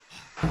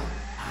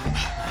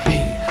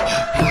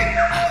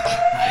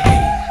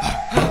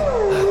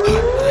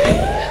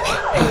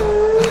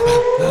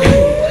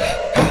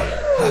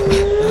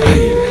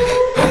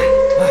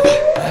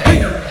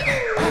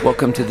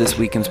to This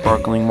Week in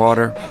Sparkling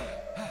Water.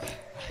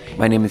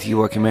 My name is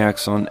Joachim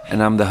Eriksson,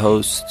 and I'm the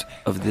host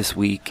of This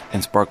Week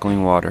in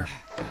Sparkling Water.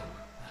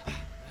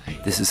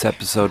 This is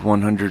episode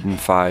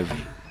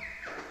 105.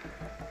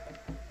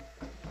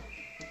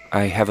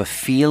 I have a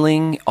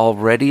feeling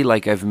already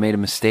like I've made a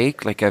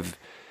mistake,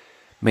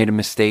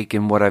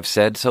 in what I've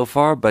said so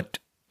far, but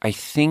I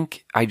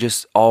think I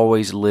just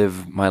always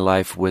live my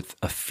life with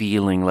a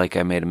feeling like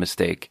I made a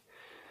mistake.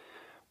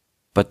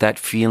 But that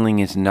feeling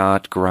is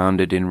not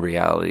grounded in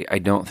reality. I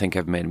don't think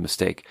I've made a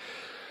mistake.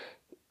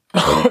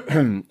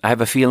 I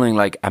have a feeling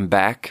like I'm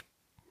back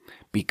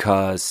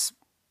because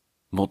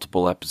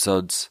multiple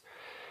episodes,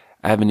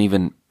 I haven't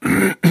even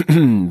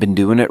been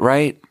doing it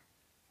right.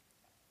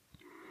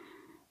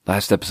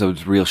 Last episode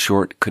was real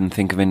short, couldn't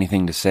think of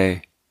anything to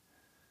say.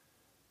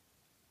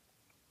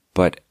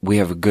 But we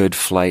have a good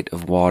flight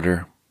of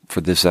water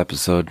for this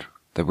episode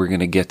that we're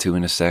going to get to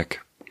in a sec.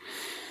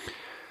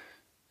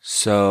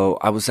 So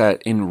I was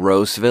in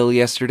Roseville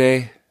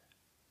yesterday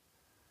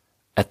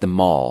at the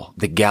mall.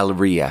 The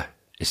Galleria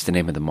is the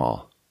name of the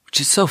mall, which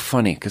is so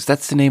funny because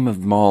that's the name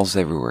of malls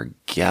everywhere.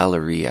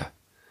 Galleria.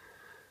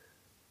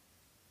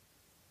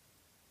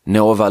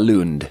 Nova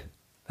Lund.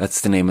 That's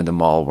the name of the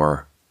mall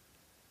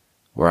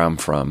where I'm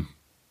from.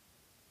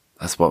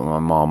 That's what my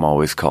mom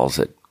always calls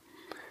it.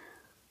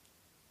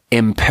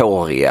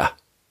 Emporia.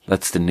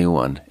 That's the new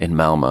one in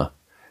Malmö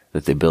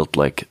that they built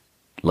like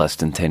less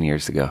than 10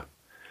 years ago.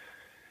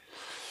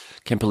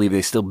 Can't believe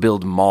they still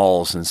build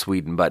malls in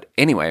Sweden. But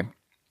anyway,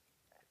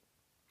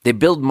 they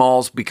build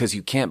malls because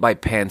you can't buy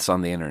pants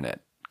on the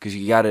internet. Because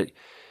you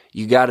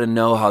gotta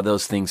know how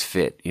those things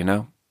fit, you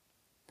know?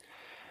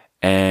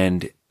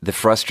 And the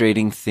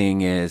frustrating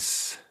thing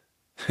is,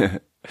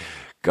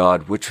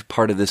 God, which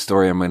part of this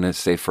story I'm going to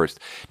say first?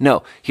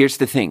 No, here's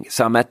the thing.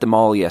 So I'm at the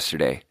mall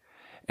yesterday,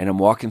 and I'm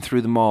walking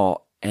through the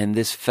mall, and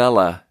this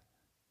fella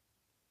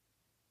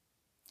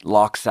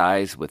locks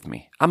eyes with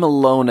me. I'm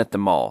alone at the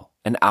mall.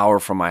 An hour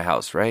from my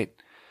house, right?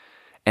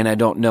 And I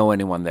don't know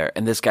anyone there.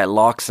 And this guy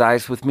locks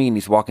eyes with me, and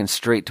he's walking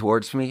straight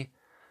towards me,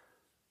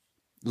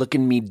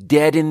 looking me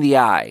dead in the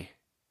eye.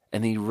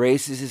 And he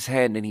raises his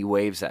hand and he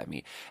waves at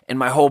me. And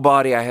my whole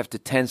body, I have to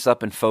tense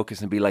up and focus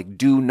and be like,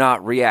 do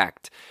not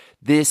react.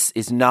 This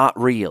is not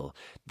real.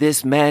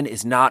 This man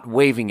is not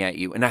waving at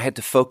you. And I had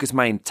to focus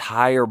my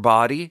entire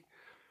body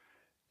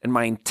and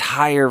my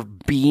entire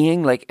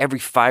being, like every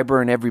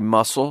fiber and every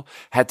muscle,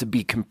 had to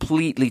be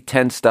completely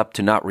tensed up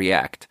to not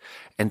react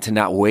and to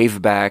not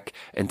wave back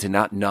and to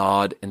not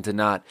nod and to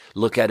not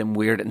look at him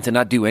weird and to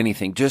not do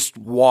anything. Just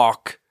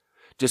walk.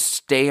 Just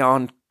stay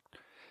on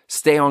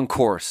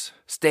course.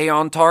 Stay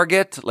on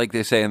target, like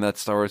they say in that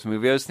Star Wars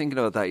movie. I was thinking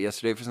about that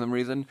yesterday for some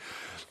reason.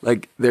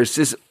 Like, there's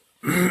this,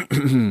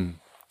 I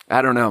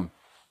don't know.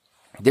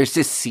 There's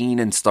this scene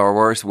in Star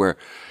Wars where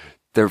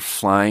they're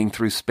flying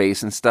through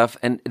space and stuff.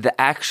 And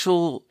I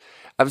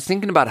was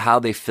thinking about how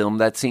they filmed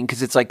that scene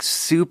because it's like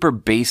super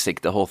basic,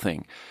 the whole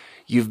thing.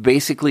 You've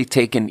basically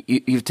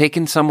you've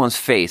taken someone's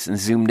face and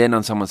zoomed in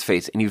on someone's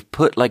face and you've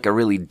put like a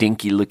really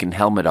dinky looking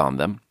helmet on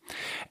them.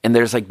 And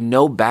there's like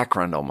no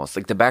background almost.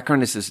 Like the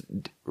background is this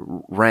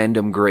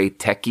random gray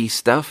techie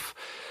stuff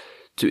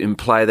to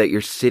imply that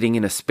you're sitting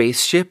in a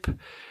spaceship.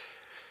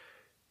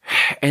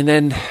 And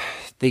then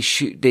they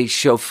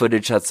show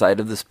footage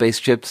outside of the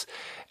spaceships.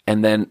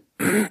 And then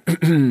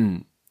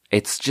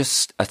it's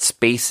just a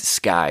space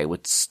sky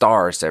with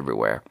stars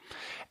everywhere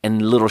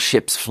and little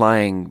ships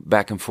flying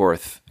back and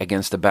forth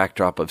against the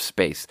backdrop of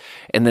space.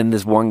 And then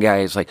this one guy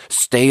is like,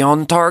 stay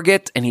on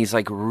target. And he's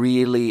like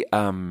really,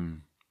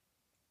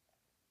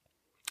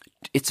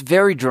 it's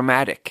very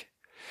dramatic.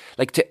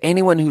 Like to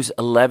anyone who's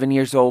 11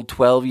 years old,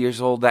 12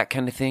 years old, that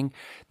kind of thing,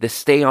 the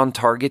stay on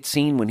target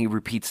scene when he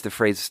repeats the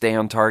phrase stay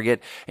on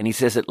target and he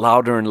says it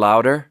louder and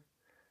louder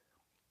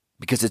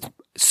because it's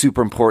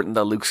super important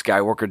that Luke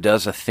Skywalker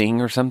does a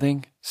thing or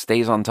something,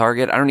 stays on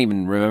target. I don't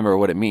even remember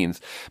what it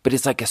means, but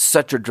it's like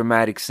such a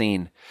dramatic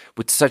scene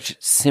with such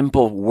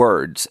simple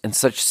words and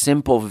such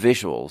simple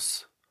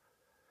visuals.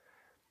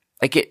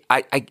 Like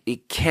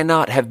it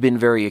cannot have been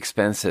very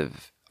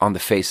expensive on the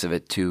face of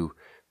it to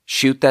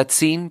shoot that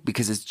scene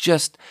because it's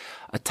just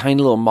a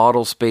tiny little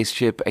model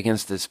spaceship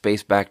against a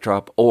space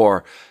backdrop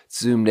or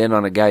zoomed in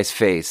on a guy's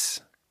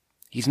face.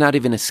 He's not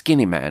even a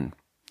skinny man.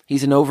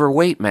 He's an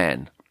overweight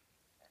man.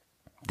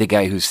 The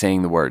guy who's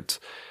saying the words.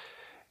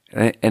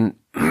 And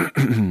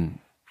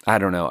I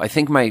don't know. I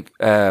think my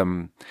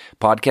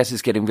podcast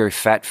is getting very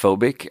fat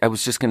phobic. I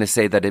was just going to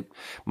say that it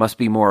must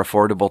be more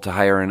affordable to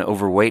hire an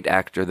overweight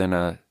actor than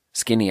a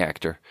skinny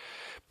actor.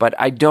 But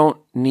I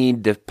don't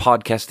need the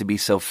podcast to be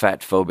so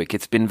fat phobic.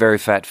 It's been very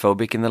fat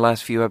phobic in the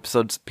last few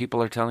episodes,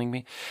 people are telling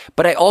me.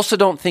 But I also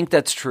don't think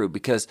that's true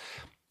because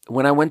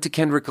when I went to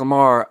Kendrick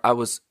Lamar, I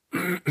was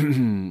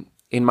in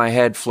my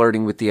head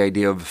flirting with the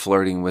idea of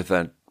flirting with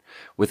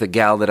a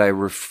gal that I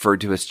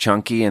referred to as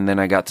chunky, and then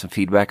I got some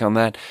feedback on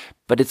that.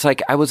 But it's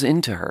like I was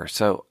into her,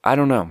 so I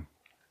don't know.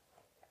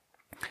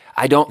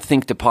 I don't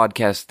think the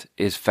podcast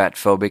is fat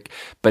phobic,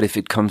 but if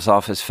it comes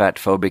off as fat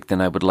phobic, then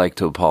I would like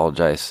to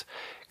apologize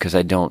because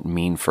I don't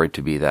mean for it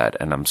to be that,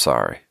 and I'm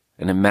sorry.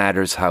 And it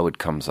matters how it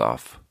comes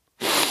off.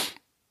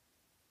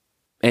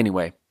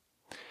 Anyway,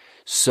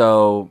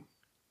 so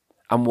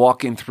I'm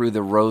walking through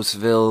the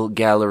Roseville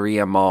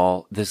Galleria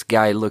Mall. This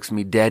guy looks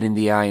me dead in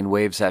the eye and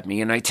waves at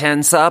me. And I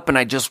tense up and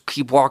I just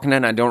keep walking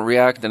and I don't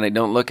react and I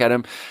don't look at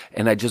him.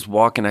 And I just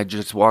walk and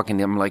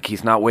I'm like,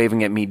 he's not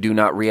waving at me. Do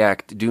not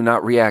react. Do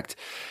not react.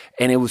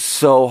 And it was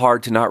so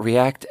hard to not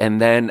react. And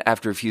then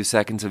after a few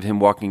seconds of him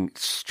walking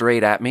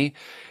straight at me,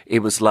 it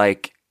was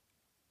like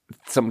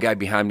some guy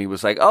behind me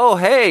was like, oh,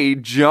 hey,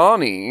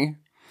 Johnny.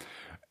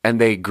 And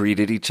they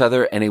greeted each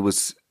other, and it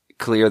was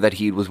clear that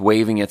he was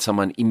waving at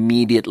someone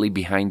immediately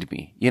behind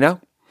me, you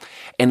know?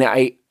 And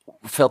I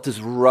felt this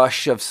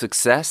rush of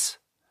success.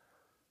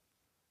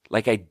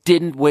 Like I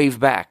didn't wave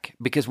back,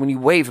 because when you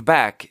wave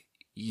back,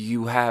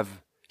 you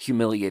have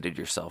humiliated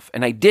yourself.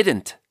 And I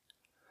didn't.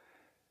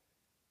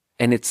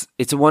 And it's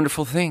a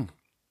wonderful thing.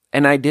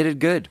 And I did it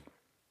good.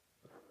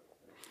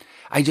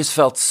 I just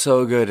felt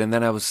so good. And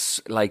then I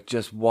was like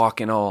just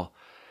walking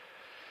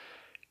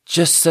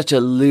just such a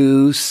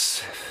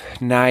loose,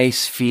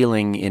 nice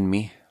feeling in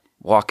me,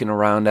 walking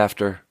around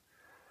after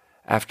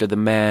the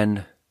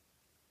man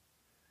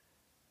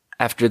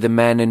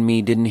and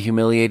me didn't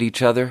humiliate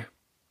each other.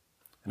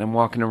 And I'm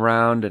walking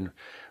around and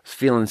was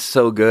feeling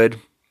so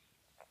good,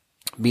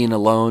 being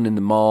alone in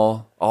the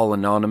mall, all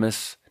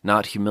anonymous,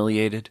 not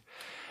humiliated.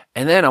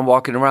 And then I'm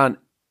walking around,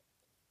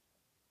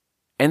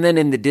 and then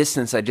in the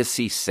distance I just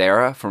see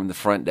Sarah from the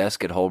front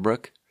desk at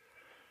Holbrook.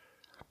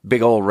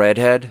 Big old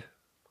redhead.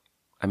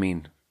 I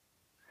mean,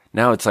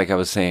 now it's like I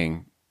was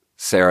saying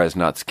Sarah is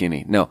not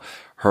skinny. No,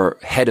 her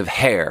head of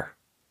hair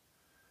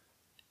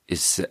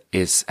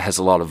has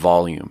a lot of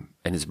volume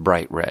and is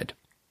bright red.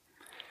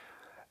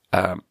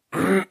 And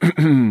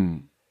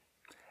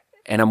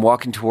I'm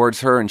walking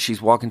towards her and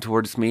she's walking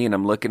towards me and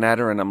I'm looking at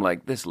her and I'm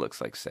like, this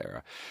looks like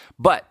Sarah.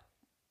 But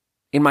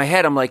in my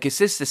head, I'm like, is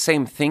this the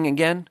same thing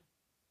again?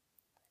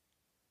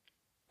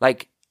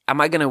 Like, am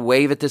I going to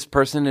wave at this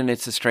person and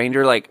it's a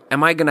stranger? Like,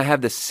 am I going to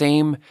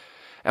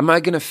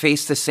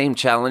face the same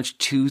challenge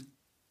to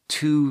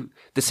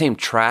the same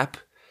trap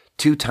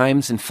 2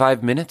 times in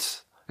 5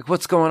 minutes? Like,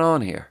 what's going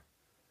on here?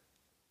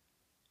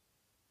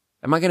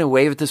 Am I going to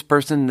wave at this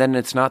person and then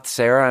it's not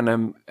Sarah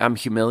and I'm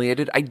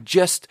humiliated? I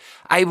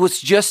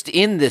was just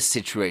in this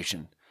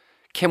situation.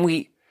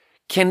 Can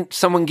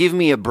someone give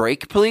me a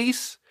break,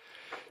 please?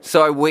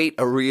 So I wait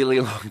a really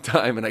long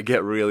time and I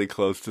get really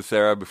close to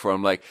Sarah before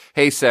I'm like,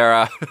 hey,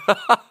 Sarah.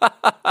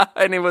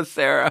 And it was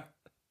Sarah.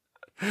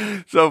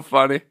 So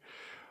funny.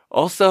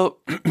 Also,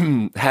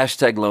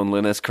 hashtag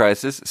loneliness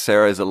crisis.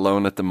 Sarah is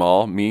alone at the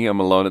mall. Me, I'm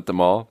alone at the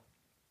mall.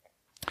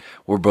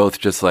 We're both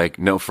just like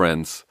no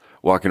friends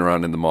walking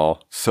around in the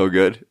mall. So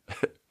good.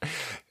 It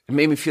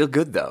made me feel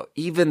good though.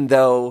 Even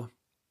though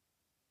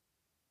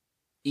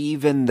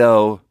I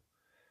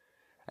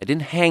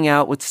didn't hang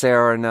out with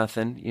Sarah or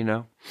nothing, you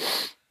know.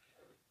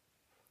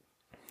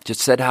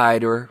 Just said hi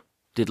to her.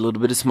 Did a little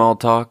bit of small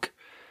talk.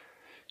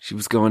 She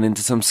was going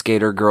into some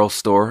skater girl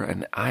store,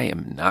 and I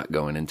am not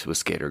going into a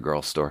skater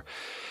girl store.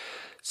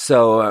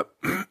 So,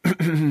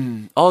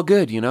 all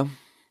good, you know.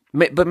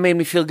 But made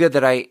me feel good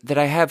that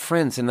I have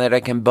friends and that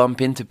I can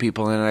bump into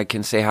people and I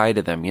can say hi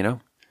to them, you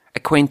know.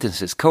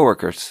 Acquaintances,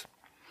 coworkers.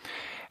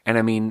 And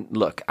I mean,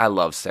 look, I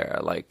love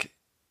Sarah. Like,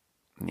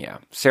 yeah,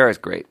 Sarah's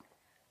great.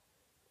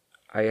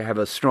 I have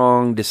a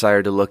strong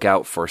desire to look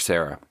out for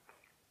Sarah,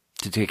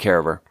 to take care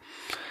of her.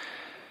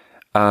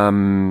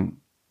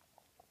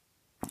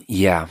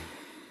 Yeah.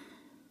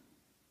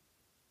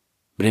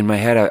 But in my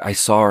head, I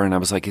saw her and I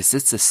was like, is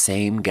this the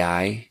same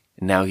guy?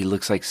 And now he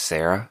looks like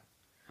Sarah?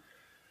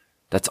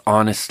 That's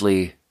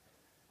honestly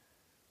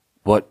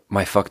what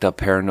my fucked up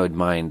paranoid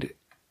mind,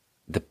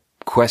 the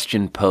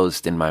question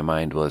posed in my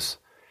mind was,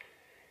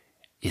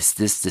 is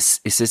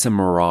this a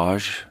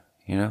mirage?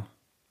 You know?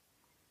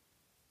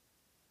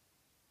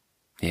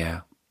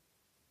 Yeah.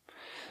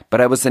 But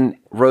I was in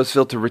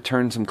Roseville to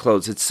return some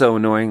clothes. It's so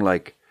annoying.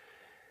 Like,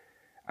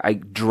 I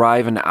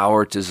drive an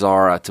hour to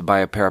Zara to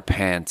buy a pair of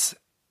pants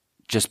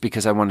just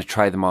because I want to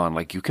try them on.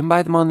 Like, you can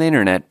buy them on the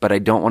internet, but I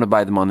don't want to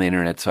buy them on the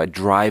internet. So I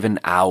drive an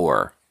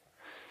hour,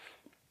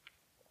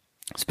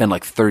 spend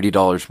like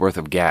 $30 worth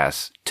of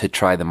gas to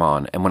try them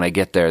on. And when I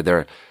get there,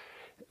 the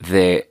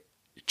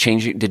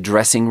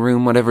dressing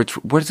room, whatever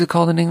what is it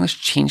called in English?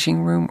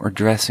 Changing room or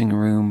dressing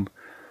room?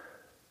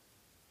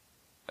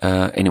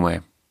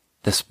 Anyway,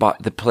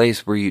 the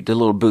place where the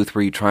little booth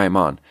where you try them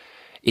on,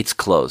 it's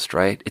closed,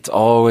 right? It's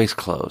always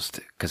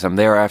closed because I'm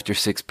there after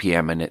 6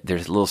 p.m. and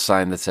there's a little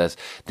sign that says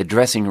the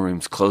dressing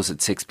room's closed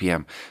at 6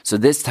 p.m. So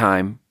this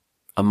time,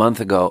 a month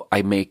ago,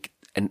 I make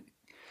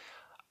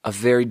a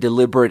very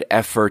deliberate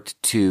effort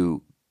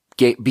to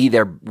be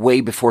there way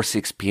before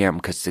 6 p.m.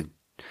 because the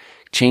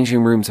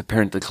changing rooms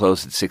apparently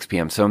closed at 6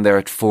 p.m. So I'm there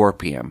at 4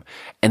 p.m.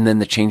 and then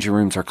the changing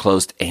rooms are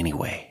closed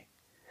anyway.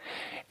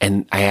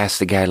 And I asked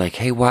the guy, like,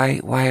 hey, why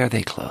are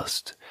they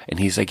closed? And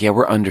he's like, yeah,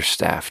 we're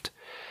understaffed.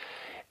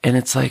 And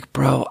it's like,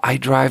 bro, I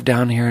drive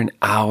down here an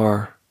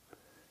hour.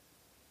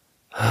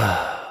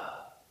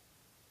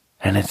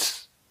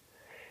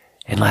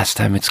 And last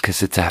time it's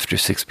because it's after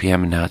 6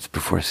 p.m. and now it's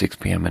before 6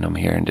 p.m. and I'm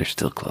here and they're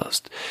still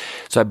closed.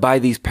 So I buy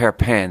these pair of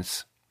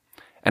pants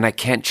and I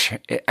can't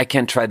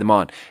try them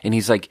on. And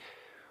he's like,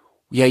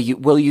 yeah,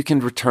 you can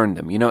return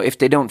them. If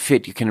they don't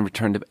fit, you can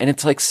return them. And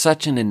it's like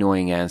such an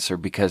annoying answer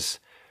because,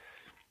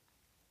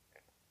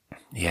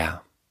 yeah.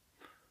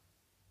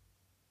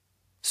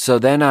 So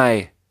then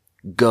I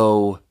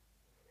go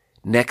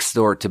next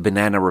door to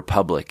Banana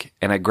Republic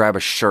and I grab a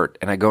shirt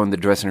and I go in the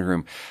dressing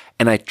room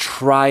and I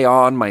try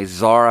on my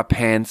Zara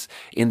pants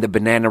in the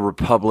Banana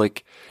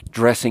Republic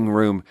dressing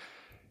room.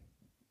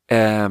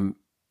 And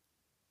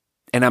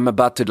I'm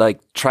about to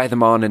try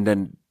them on and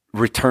then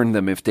return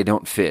them if they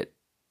don't fit.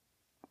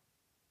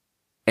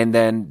 And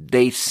then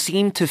they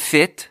seem to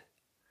fit.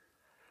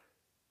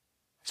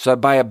 So I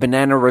buy a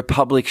Banana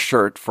Republic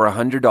shirt for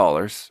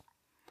 $100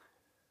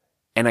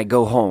 and I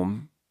go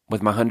home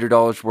with my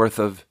 $100 worth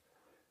of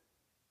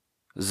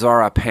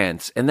Zara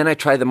pants. And then I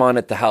try them on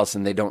at the house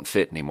and they don't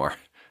fit anymore.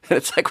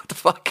 It's like, what the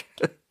fuck?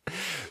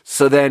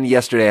 So then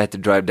yesterday I had to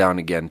drive down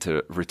again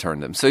to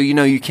return them. So,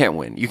 you can't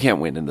win. You can't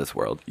win in this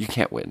world. You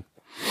can't win.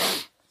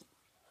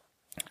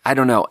 I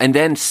don't know. And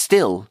then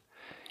still,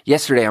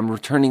 yesterday I'm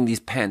returning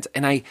these pants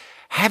and I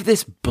have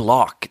this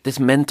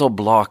mental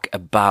block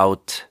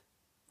about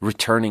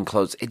returning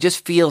clothes. It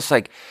just feels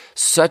like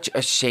such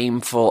a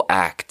shameful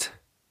act.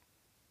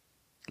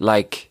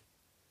 Like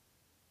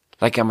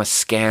I'm a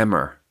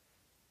scammer.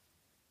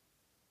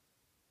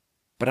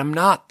 But I'm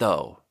not,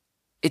 though.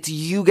 It's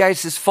you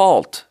guys'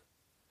 fault.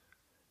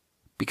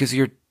 Because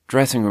your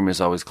dressing room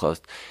is always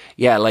closed.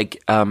 Yeah,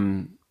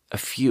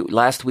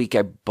 last week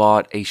I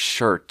bought a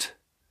shirt.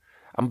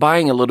 I'm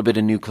buying a little bit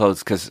of new clothes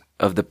because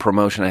of the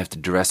promotion. I have to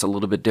dress a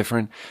little bit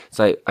different.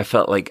 So I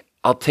felt like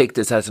I'll take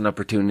this as an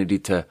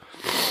opportunity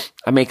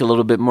I make a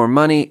little bit more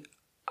money.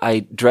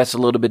 I dress a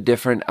little bit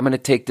different. I'm going to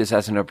take this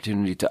as an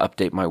opportunity to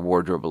update my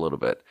wardrobe a little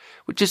bit,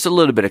 which is a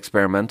little bit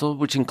experimental,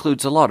 which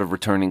includes a lot of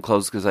returning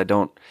clothes because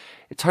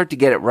it's hard to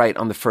get it right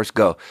on the first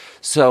go.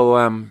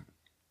 So,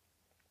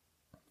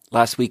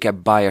 last week I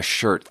buy a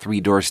shirt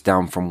 3 doors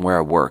down from where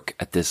I work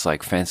at this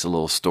fancy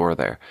little store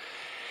there.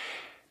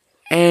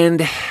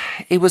 And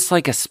it was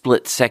like a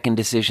split second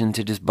decision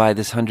to just buy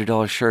this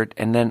 $100 shirt.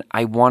 And then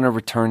I want to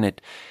return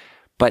it.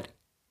 But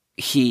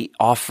he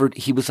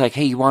was like,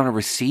 hey, you want a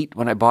receipt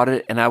when I bought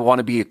it? And I want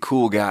to be a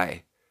cool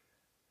guy.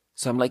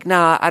 So I'm like,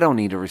 nah, I don't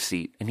need a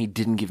receipt. And he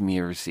didn't give me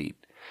a receipt.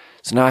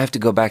 So now I have to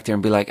go back there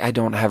and be like, I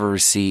don't have a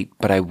receipt,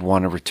 but I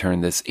want to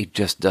return this. It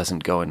just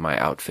doesn't go in my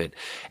outfit.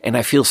 And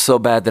I feel so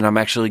bad that I'm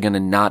actually going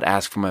to not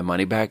ask for my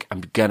money back.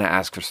 I'm going to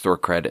ask for store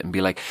credit and be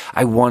like,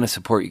 I want to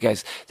support you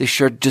guys. This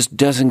shirt just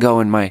doesn't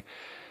go in my,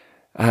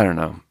 I don't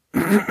know.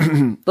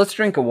 Let's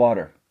drink a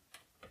water.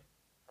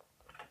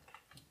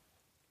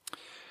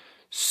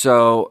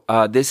 So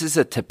this is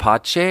a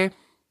tepache,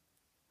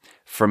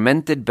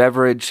 fermented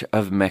beverage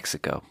of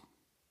Mexico.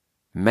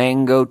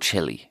 Mango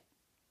chili.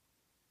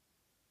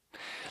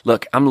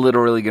 Look, I'm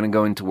literally going to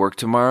go into work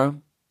tomorrow,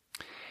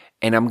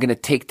 and I'm going to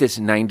take this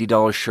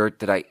 $90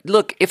 shirt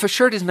look, if a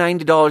shirt is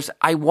 $90,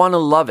 I want to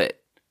love it.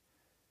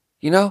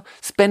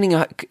 Spending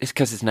it's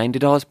because it's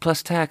 $90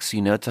 plus tax,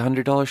 it's a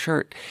 $100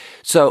 shirt.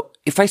 So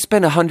if I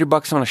spend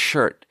 $100 on a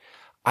shirt,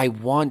 I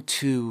want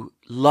to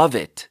love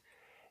it,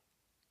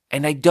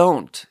 and I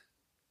don't.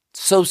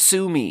 So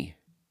sue me.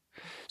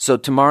 So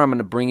tomorrow I'm going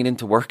to bring it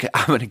into work.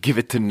 I'm going to give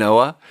it to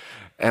Noah.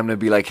 I'm going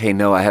to be like, hey,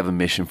 Noah, I have a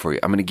mission for you.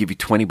 I'm going to give you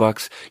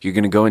 $20. You're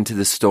going to go into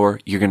the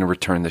store. You're going to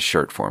return the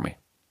shirt for me.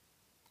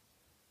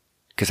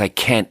 Because I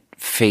can't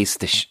face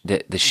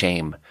the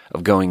shame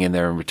of going in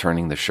there and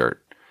returning the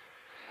shirt.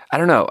 I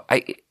don't know.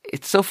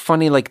 It's so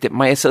funny, that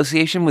my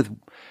association with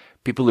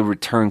people who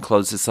return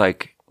clothes is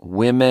like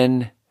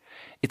women.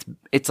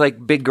 It's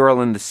like big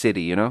girl in the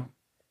city,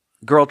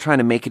 Girl trying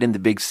to make it in the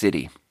big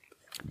city.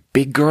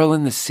 Big girl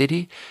in the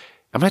city?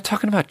 Am I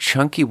talking about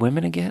chunky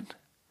women again?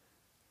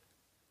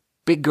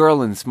 Big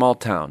girl in small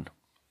town.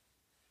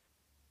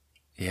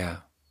 Yeah.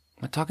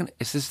 Am I talking,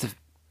 is this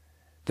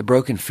the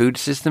broken food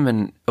system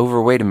and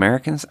overweight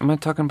Americans? Am I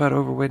talking about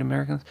overweight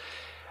Americans?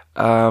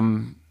 I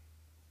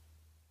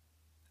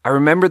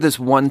remember this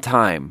one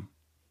time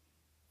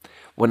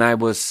when I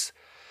was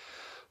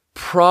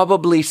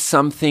probably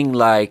something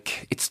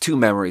like, it's 2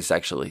 memories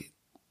actually,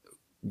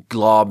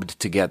 globbed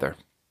together.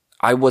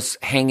 I was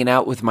hanging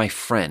out with my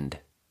friend.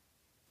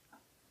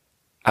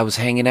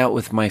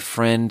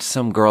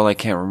 Some girl, I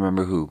can't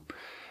remember who.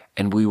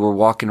 And we were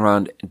walking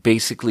around.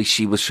 Basically,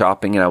 she was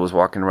shopping and I was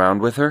walking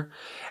around with her.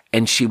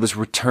 And she was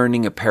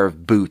returning a pair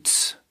of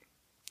boots.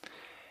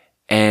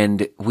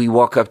 And we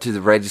walk up to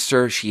the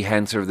register. She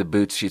hands her the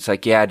boots. She's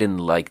like, yeah, I didn't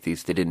like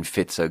these. They didn't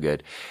fit so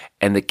good.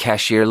 And the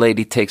cashier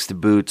lady takes the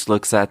boots,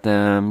 looks at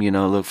them,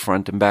 look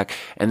front and back,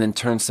 and then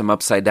turns them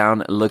upside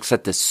down and looks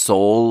at the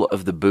sole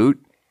of the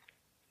boot.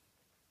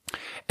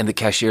 And the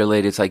cashier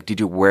lady's like, did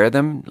you wear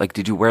them?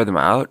 Did you wear them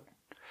out?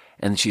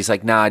 And she's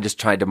like, nah, I just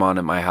tried them on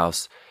at my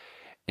house.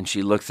 And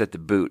she looks at the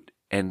boot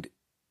and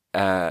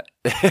and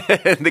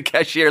the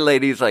cashier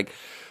lady's like,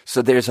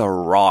 so there's a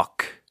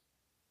rock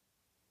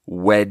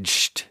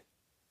wedged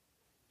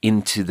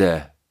into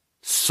the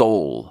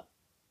sole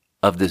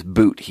of this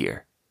boot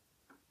here.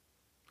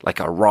 Like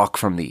a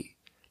rock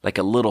like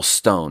a little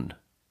stone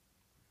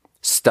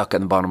stuck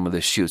on the bottom of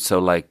the shoe. So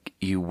like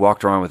you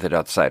walked around with it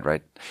outside,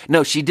 right?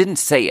 No, she didn't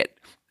say it.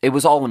 It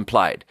was all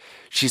implied.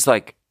 She's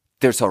like,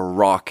 there's a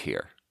rock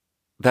here.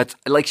 That's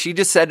like, she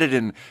said it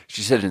in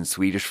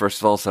Swedish,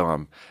 first of all. So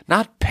I'm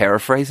not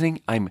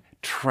paraphrasing. I'm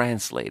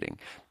translating,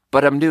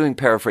 but I'm doing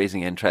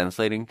paraphrasing and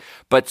translating.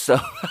 But so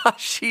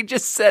she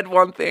just said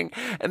one thing,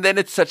 and then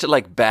it's such a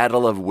like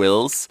battle of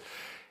wills.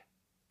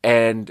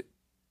 And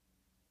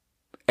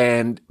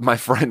my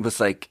friend was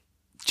like,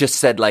 just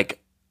said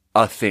like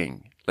a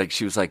thing. Like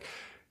she was like,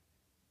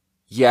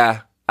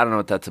 yeah, I don't know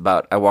what that's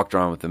about. I walked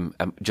around with him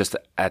just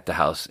at the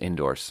house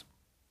indoors.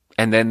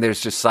 And then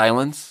there's just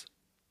silence.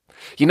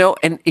 You know,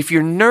 and if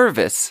you're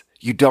nervous,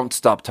 you don't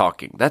stop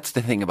talking. That's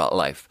the thing about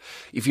life.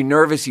 If you're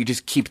nervous, you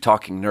just keep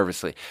talking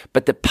nervously.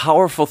 But the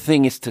powerful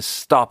thing is to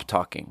stop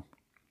talking.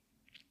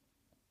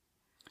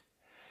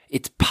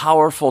 It's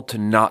powerful to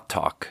not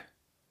talk.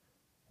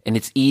 And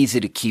it's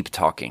easy to keep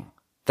talking.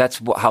 That's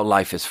how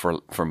life is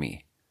for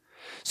me.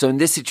 So in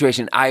this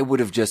situation, I would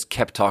have just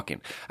kept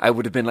talking. I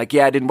would have been like,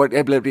 yeah, I didn't work,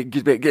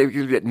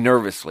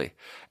 nervously.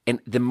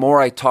 And the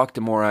more I talk, the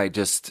more I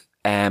just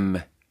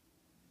am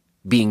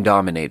being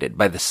dominated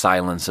by the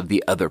silence of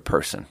the other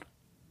person.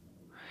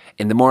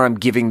 And the more I'm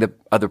giving the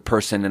other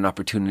person an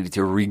opportunity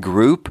to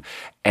regroup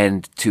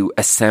and to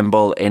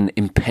assemble an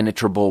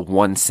impenetrable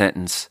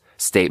one-sentence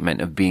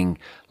statement of being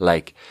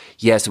like,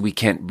 yes, we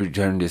can't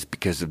return this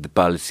because of the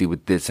policy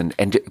with this.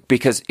 And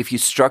because if you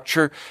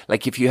structure,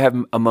 like if you have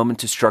a moment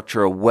to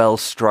structure a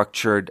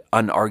well-structured,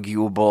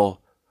 unarguable,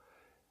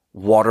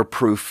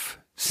 waterproof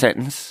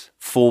sentence,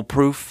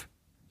 foolproof,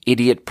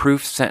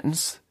 idiot-proof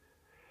sentence,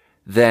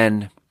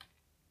 then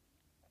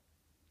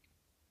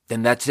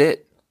that's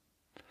it.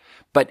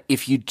 But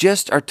if you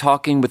just are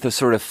talking with a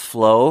sort of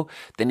flow,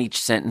 then each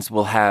sentence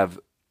will have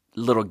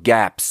little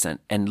gaps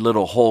and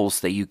little holes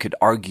that you could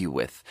argue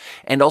with.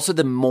 And also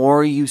the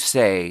more you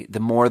say, the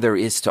more there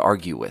is to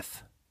argue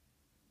with.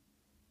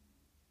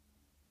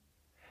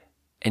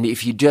 And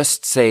if you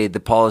just say the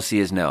policy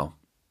is no,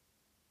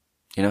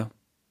 you know,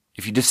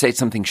 if you just say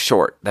something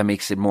short, that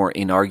makes it more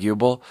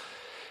inarguable.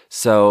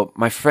 So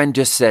my friend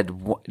just said,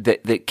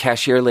 the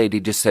cashier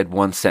lady just said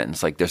one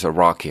sentence, like there's a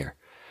rock here.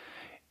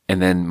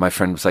 And then my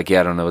friend was like,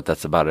 yeah, I don't know what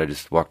that's about. I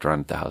just walked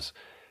around the house.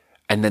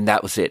 And then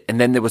that was it. And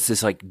then there was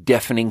this like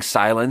deafening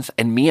silence.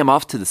 And me, I'm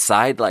off to the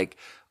side. Like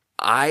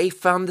I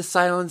found the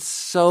silence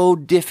so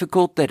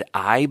difficult that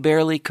I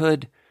barely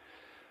could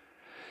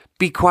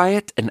be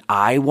quiet. And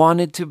I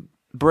wanted to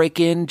break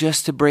in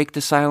just to break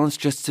the silence,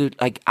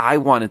 I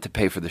wanted to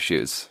pay for the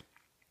shoes.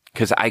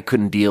 Because I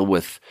couldn't deal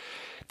with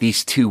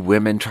these two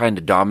women trying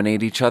to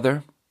dominate each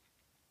other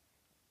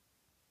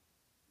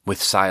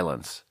with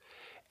silence.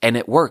 And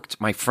it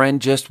worked. My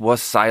friend just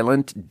was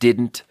silent,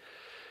 didn't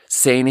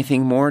say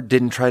anything more,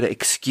 didn't try to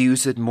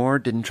excuse it more,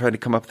 didn't try to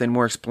come up with any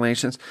more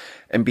explanations.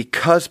 And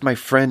because my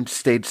friend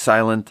stayed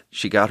silent,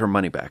 she got her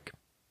money back.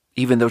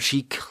 Even though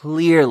she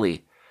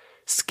clearly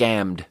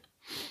scammed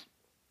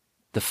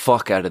the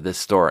fuck out of this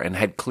store and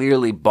had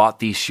clearly bought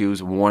these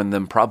shoes, worn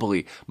them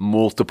probably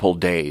multiple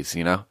days,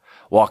 you know?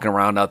 Walking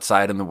around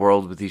outside in the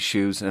world with these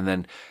shoes, and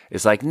then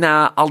it's like,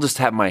 nah, I'll just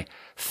have my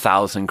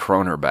 1,000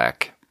 kroner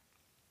back.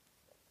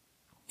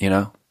 You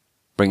know?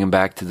 Bring them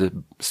back to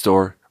the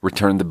store,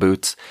 return the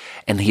boots.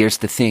 And here's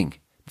the thing.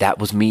 That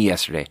was me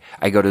yesterday.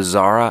 I go to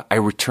Zara, I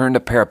returned a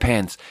pair of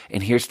pants,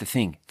 and here's the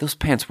thing. Those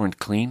pants weren't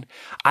clean.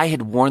 I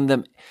had worn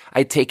them, I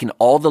had taken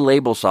all the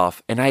labels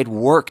off, and I had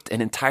worked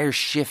an entire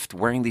shift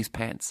wearing these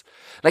pants.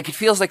 Like, it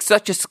feels like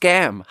such a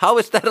scam. How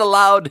is that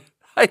allowed?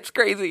 It's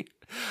crazy.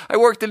 I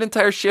worked an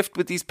entire shift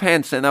with these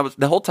pants, and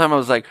the whole time I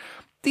was like,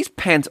 these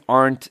pants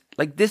aren't,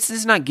 like, this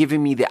is not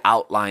giving me the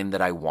outline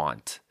that I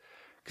want.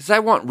 Because I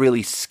want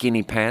really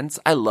skinny pants.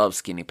 I love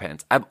skinny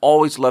pants. I've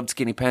always loved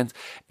skinny pants.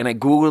 And I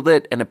Googled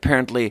it, and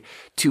apparently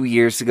 2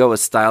 years ago, a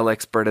style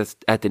expert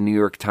at the New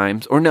York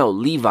Times, or no,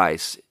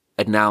 Levi's,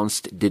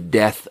 announced the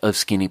death of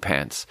skinny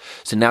pants.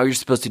 So now you're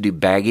supposed to do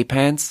baggy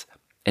pants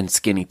and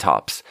skinny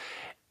tops.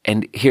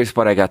 And here's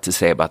what I got to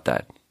say about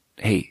that.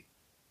 Hey,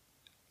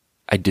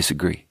 I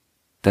disagree.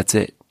 That's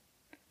it.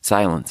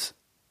 Silence.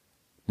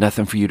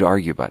 Nothing for you to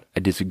argue about. I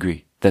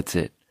disagree. That's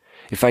it.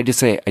 If I just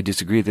say I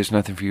disagree, there's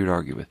nothing for you to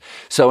argue with.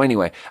 So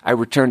anyway, I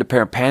returned a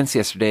pair of pants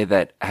yesterday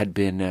that had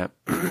been,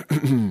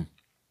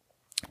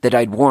 that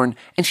I'd worn,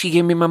 and she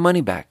gave me my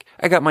money back.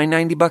 I got my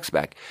 $90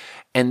 back.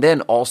 And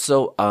then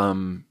also,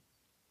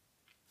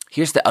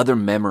 here's the other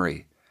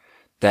memory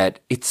that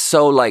it's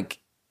so like,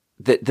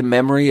 the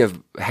memory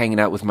of hanging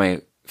out with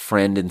my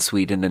friend in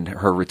Sweden and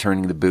her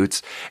returning the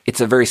boots. It's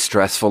a very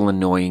stressful,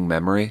 annoying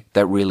memory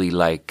that really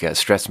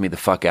stressed me the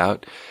fuck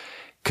out.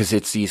 Because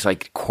it's these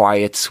like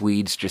quiet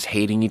Swedes just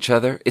hating each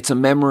other. It's a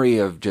memory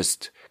of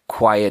just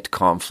quiet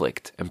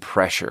conflict and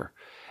pressure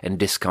and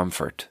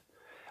discomfort.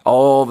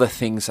 All the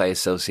things I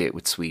associate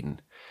with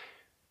Sweden.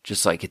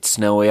 Just like it's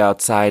snowy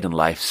outside and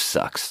life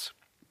sucks.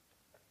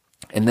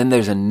 And then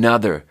there's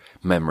another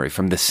memory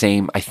from the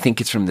same, I think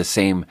it's from the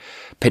same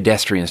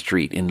pedestrian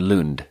street in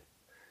Lund.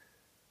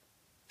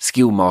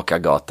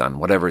 Skomakargatan,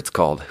 whatever it's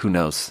called. Who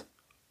knows?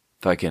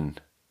 Fucking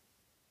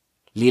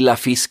Lilla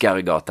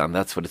Fiskargatan,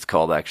 that's what it's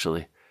called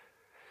actually.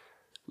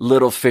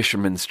 Little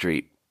Fisherman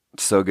Street.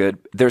 So good.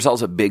 There's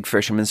also Big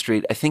Fisherman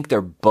Street. I think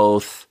they're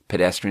both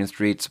pedestrian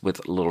streets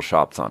with little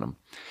shops on them.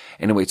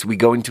 Anyway, so we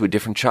go into a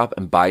different shop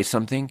and buy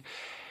something.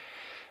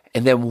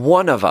 And then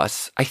one of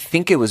us, I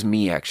think it was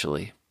me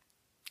actually,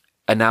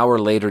 an hour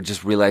later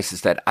just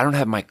realizes that I don't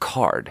have my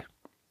card.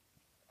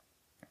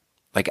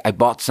 Like I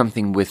bought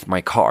something with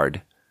my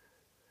card,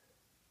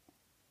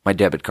 my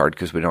debit card,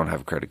 because we don't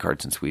have credit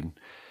cards in Sweden.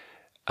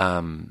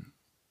 And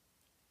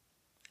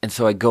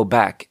so I go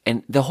back,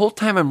 and the whole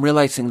time I'm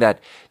realizing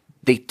that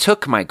they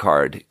took my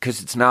card,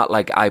 because it's not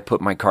like I put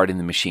my card in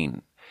the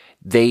machine.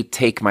 They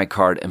take my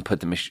card and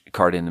put the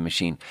card in the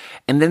machine.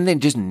 And then they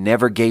just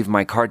never gave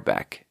my card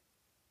back.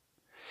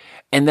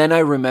 And then I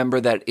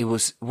remember that it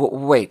was,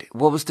 wait,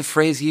 what was the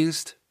phrase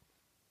used?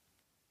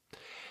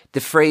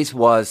 The phrase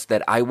was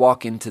that I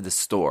walk into the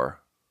store.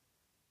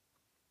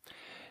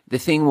 The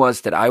thing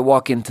was that I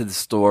walk into the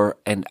store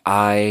and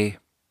I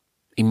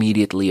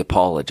immediately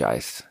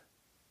apologize.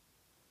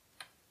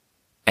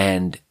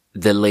 And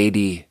the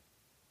lady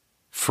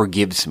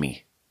forgives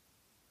me.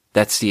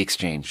 That's the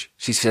exchange.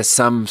 She says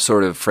some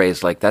sort of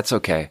phrase like, that's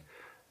okay.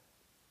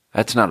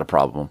 That's not a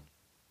problem.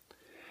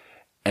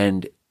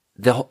 And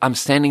I'm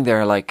standing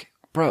there like,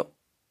 bro,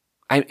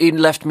 it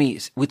left me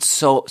with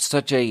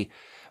such a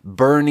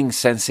burning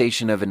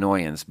sensation of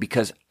annoyance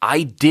because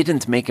I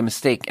didn't make a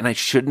mistake and I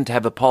shouldn't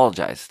have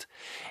apologized.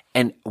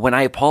 And when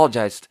I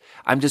apologized,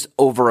 I'm just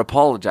over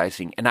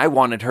apologizing. And I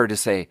wanted her to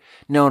say,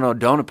 no,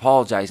 don't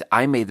apologize.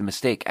 I made the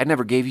mistake. I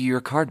never gave you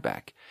your card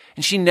back.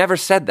 And she never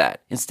said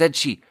that. Instead,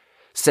 she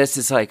says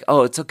it's like,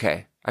 oh, it's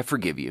okay. I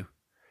forgive you.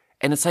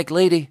 And it's like,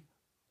 lady,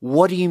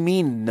 what do you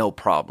mean no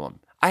problem?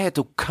 I had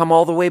to come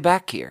all the way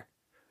back here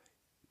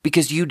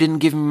because you didn't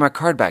give me my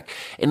card back.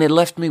 And it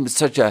left me with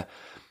such a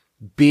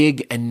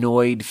big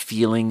annoyed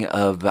feeling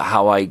of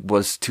how I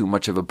was too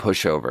much of a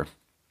pushover.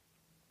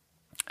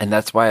 And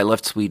that's why I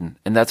left Sweden.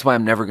 And that's why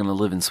I'm never going to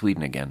live in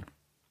Sweden again.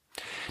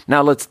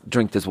 Now let's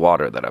drink this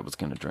water that I was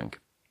going to drink.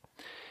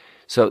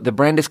 So the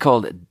brand is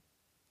called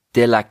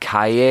De la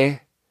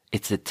Calle.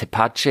 It's a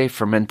tepache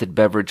fermented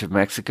beverage of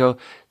Mexico.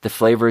 The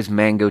flavor is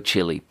mango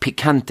chili.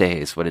 Picante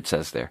is what it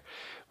says there,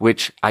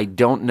 which I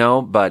don't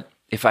know, but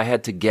if I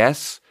had to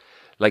guess,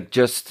 like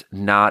just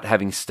not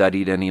having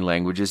studied any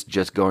languages,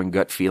 just going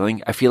gut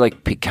feeling, I feel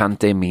like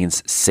picante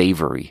means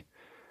savory.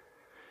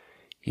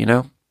 You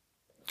know?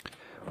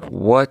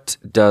 What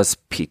does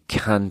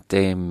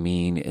picante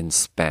mean in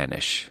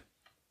Spanish?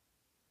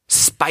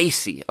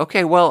 Spicy.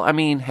 Okay, well, I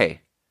mean,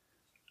 hey,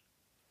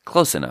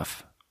 close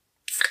enough.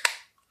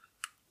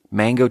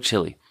 Mango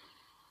chili.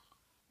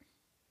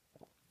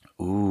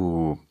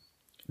 Ooh,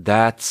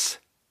 that's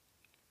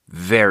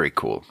very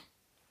cool.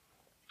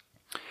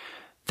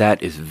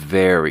 That is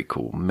very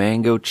cool.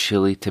 Mango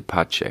chili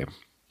tepache.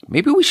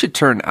 Maybe we should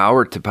turn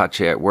our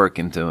tepache at work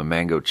into a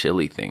mango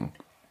chili thing.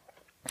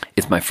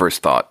 It's my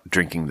first thought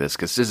drinking this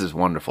because this is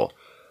wonderful.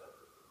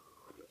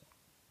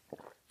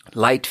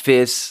 Light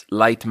fizz,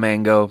 light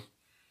mango.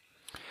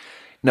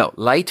 No,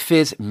 light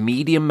fizz,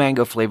 medium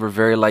mango flavor,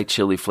 very light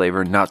chili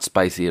flavor, not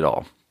spicy at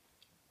all.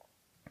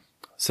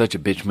 Such a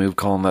bitch move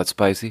calling that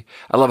spicy.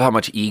 I love how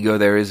much ego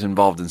there is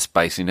involved in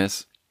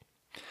spiciness.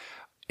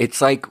 It's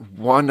like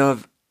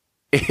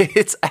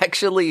it's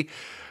actually,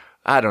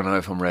 I don't know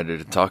if I'm ready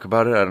to talk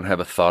about it. I don't have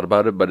a thought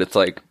about it, but it's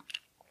like,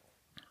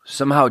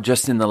 somehow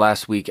just in the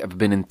last week, I've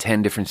been in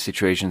 10 different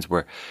situations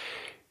where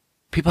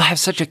people have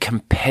such a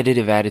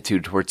competitive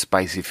attitude towards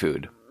spicy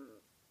food.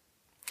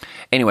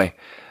 Anyway,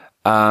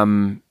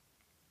 what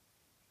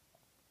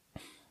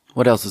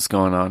else is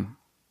going on?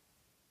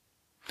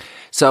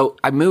 So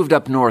I moved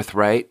up north,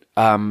 right?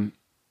 I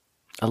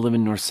live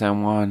in North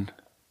San Juan.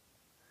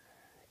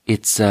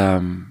 It's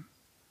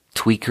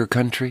tweaker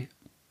country,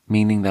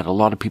 meaning that a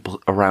lot of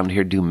people around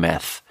here do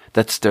meth.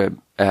 That's the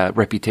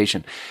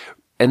reputation.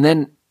 And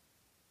then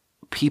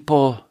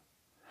people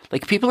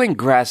in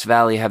Grass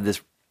Valley have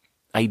this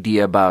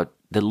idea about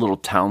the little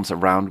towns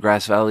around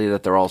Grass Valley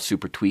that they're all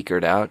super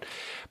tweakered out.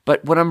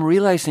 But what I'm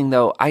realizing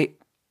though,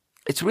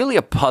 it's really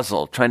a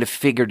puzzle trying to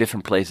figure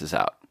different places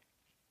out.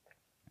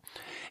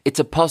 It's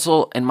a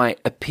puzzle, and my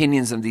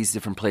opinions on these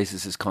different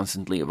places is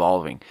constantly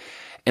evolving.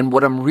 And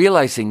what I'm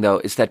realizing, though,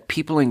 is that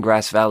people in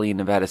Grass Valley and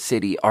Nevada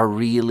City are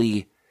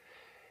really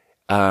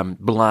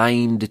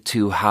blind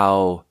to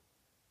how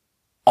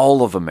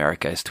all of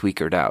America is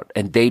tweakered out.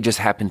 And they just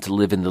happen to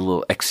live in the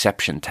little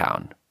exception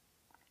town.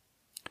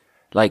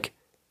 Like,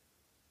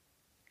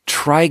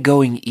 try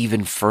going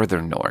even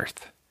further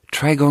north.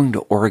 Try going to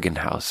Oregon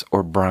House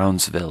or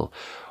Brownsville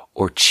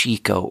or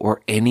Chico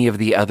or any of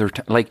the other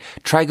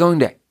try going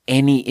to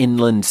any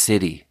inland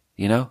city,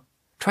 you know?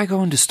 Try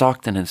going to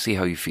Stockton and see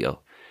how you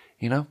feel,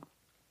 you know?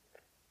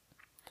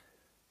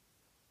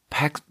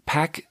 Pack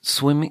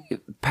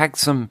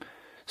some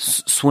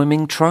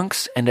swimming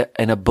trunks and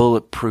a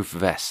bulletproof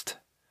vest.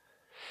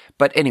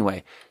 But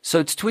anyway, so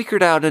it's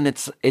tweakered out, and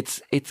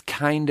it's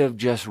kind of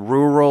just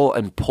rural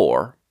and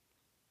poor.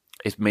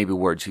 It's maybe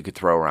words you could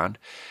throw around.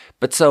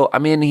 But so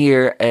I'm in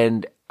here,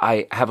 and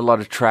I have a lot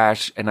of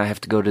trash, and I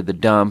have to go to the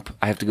dump.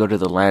 I have to go to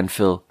the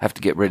landfill. I have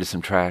to get rid of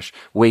some trash.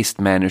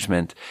 Waste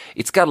management.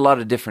 It's got a lot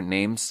of different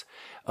names.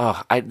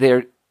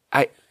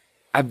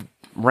 I've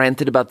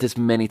ranted about this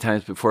many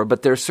times before,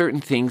 but there are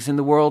certain things in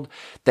the world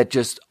that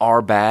just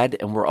are bad,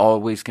 and we're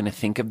always going to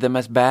think of them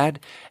as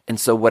bad. And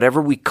so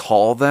whatever we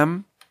call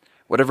them,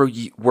 whatever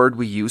word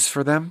we use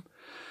for them,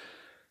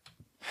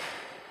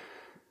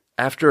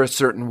 after a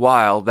certain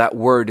while, that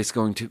word is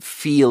going to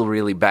feel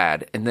really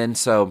bad. And then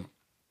so,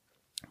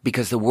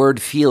 because the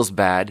word feels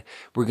bad,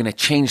 we're going to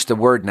change the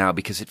word now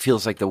because it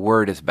feels like the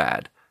word is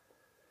bad.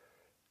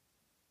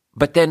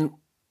 But then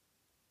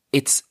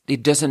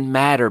it doesn't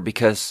matter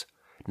because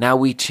now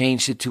we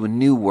changed it to a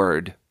new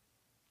word.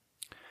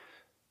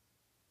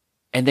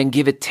 And then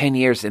give it 10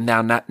 years, and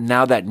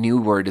now that new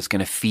word is going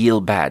to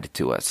feel bad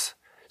to us.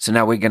 So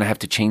now we're going to have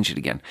to change it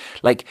again.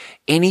 Like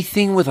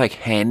anything with like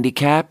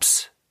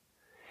handicaps,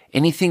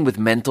 anything with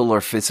mental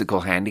or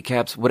physical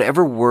handicaps,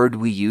 whatever word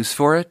we use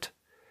for it,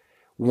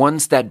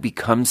 once that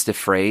becomes the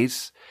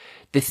phrase,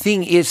 the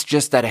thing is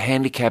just that a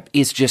handicap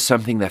is just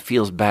something that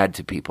feels bad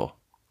to people.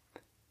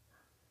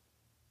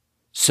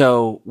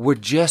 So we're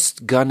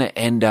just going to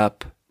end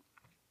up,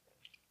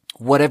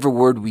 whatever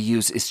word we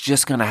use is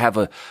just going to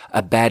have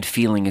a bad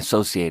feeling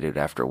associated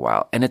after a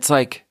while. And it's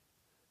like,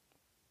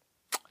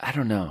 I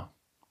don't know.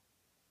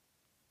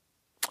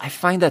 I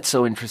find that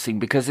so interesting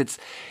because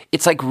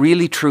it's like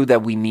really true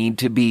that we need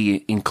to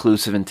be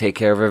inclusive and take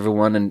care of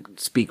everyone and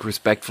speak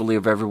respectfully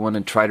of everyone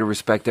and try to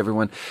respect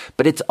everyone.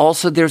 But there's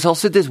also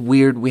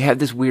we have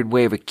this weird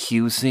way of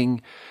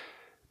accusing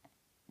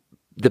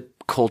the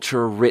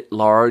culture writ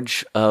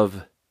large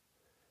of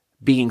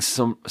being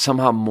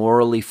somehow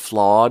morally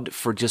flawed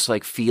for just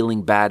like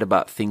feeling bad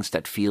about things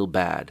that feel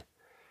bad.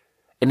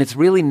 And it's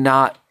really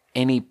not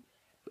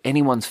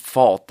anyone's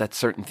fault that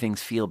certain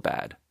things feel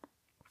bad.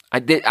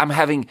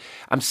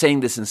 I'm saying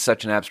this in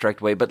such an abstract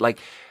way, but like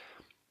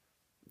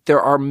there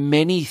are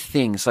many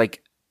things,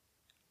 like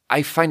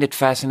I find it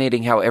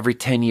fascinating how every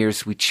 10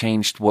 years we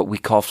changed what we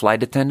call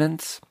flight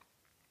attendants.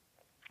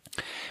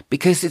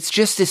 Because it's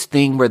just this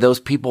thing where those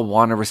people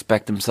want to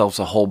respect themselves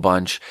a whole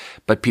bunch,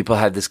 but people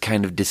have this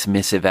kind of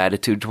dismissive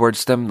attitude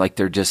towards them, like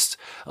they're just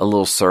a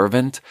little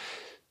servant.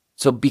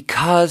 So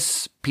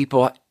because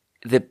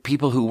the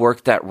people who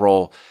work that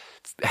role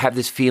have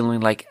this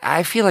feeling like,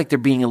 I feel like they're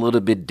being a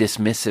little bit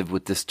dismissive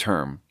with this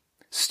term.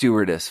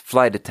 Stewardess,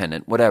 flight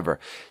attendant, whatever.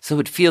 So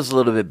it feels a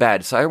little bit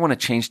bad. So I want to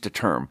change the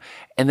term.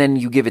 And then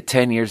you give it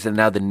 10 years and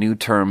now the new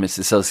term is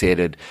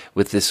associated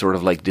with this sort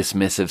of like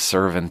dismissive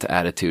servant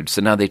attitude.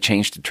 So now they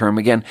change the term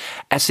again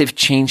as if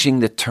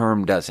changing the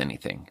term does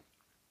anything.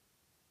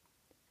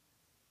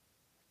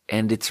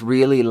 And it's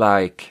really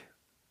like,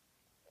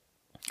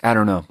 I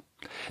don't know.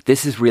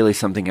 This is really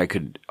something I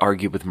could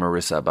argue with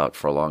Marissa about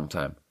for a long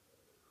time.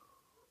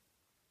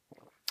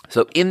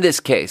 So in this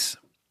case,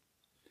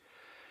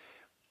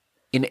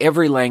 in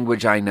every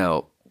language I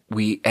know,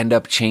 we end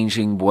up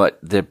changing what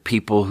the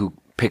people who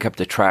pick up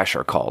the trash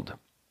are called.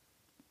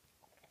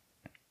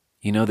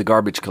 You know, the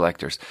garbage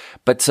collectors.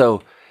 But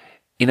so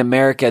in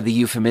America, the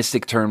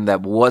euphemistic term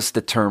that was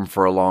the term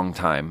for a long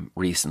time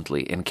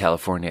recently in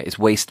California is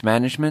waste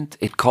management.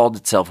 It called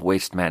itself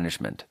waste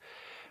management.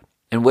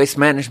 And waste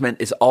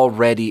management is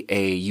already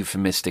a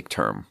euphemistic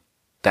term.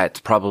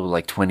 That's probably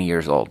like 20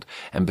 years old.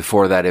 And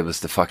before that, it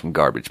was the fucking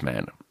garbage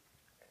man.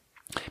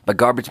 But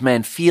garbage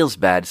man feels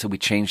bad, so we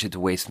changed it to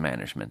waste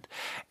management.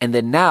 And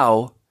then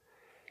now,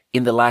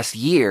 in the last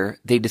year,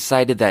 they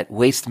decided that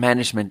waste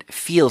management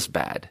feels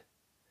bad.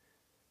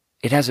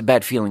 It has a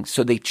bad feeling,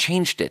 so they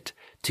changed it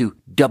to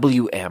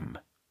WM.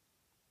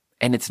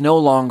 And it's no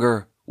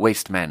longer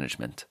waste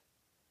management.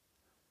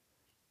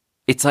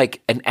 It's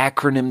like an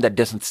acronym that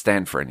doesn't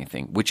stand for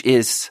anything, which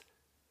is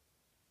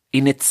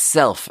in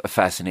itself a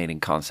fascinating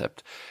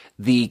concept.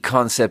 The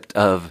concept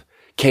of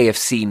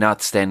KFC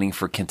not standing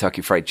for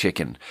Kentucky Fried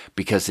Chicken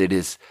because it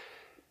is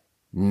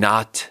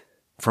not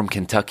from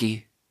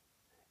Kentucky.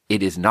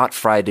 It is not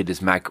fried. It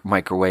is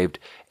microwaved.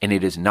 And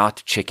it is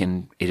not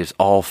chicken. It is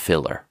all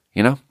filler.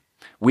 You know?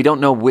 We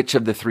don't know which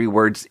of the three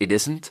words it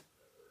isn't.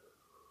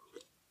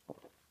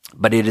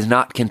 But it is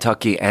not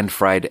Kentucky and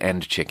fried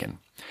and chicken.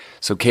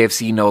 So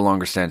KFC no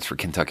longer stands for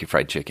Kentucky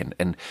Fried Chicken.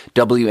 And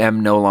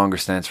WM no longer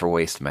stands for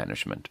waste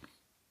management.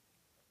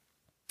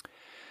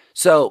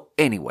 So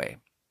anyway,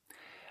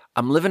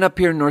 I'm living up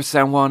here in North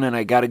San Juan and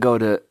I got to go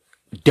to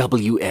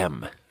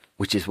WM,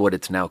 which is what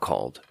it's now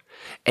called.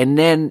 And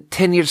then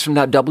 10 years from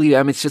now,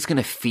 WM, it's just going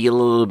to feel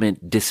a little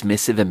bit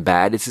dismissive and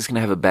bad. It's just going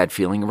to have a bad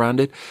feeling around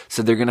it.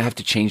 So they're going to have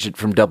to change it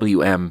from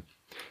WM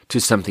to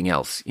something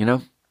else, you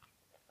know?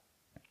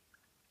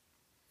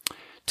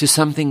 To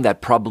something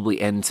that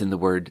probably ends in the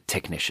word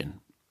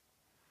technician.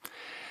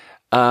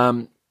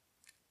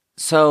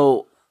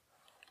 So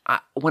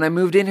when I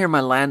moved in here,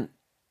 my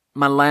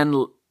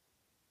landlord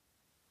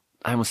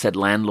I almost said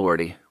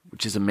landlordy,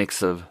 which is a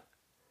mix of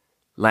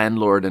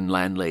landlord and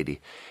landlady.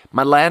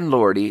 My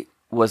landlordy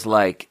was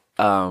like,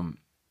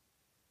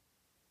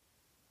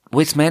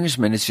 waste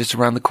management is just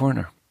around the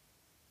corner.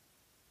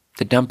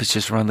 The dump is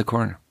just around the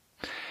corner.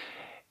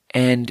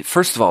 And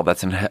first of all,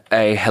 that's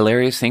a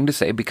hilarious thing to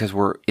say because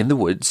we're in the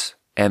woods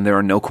and there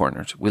are no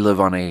corners. We live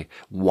on a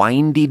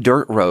windy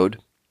dirt road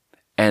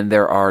and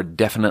there are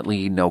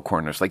definitely no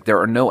corners. Like there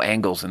are no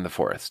angles in the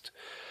forest.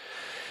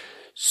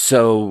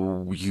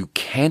 So you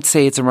can't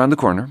say it's around the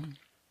corner.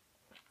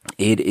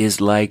 It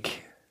is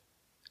like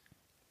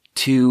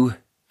two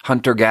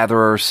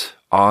hunter-gatherers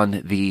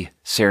on the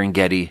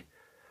Serengeti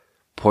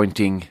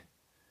pointing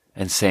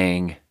and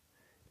saying,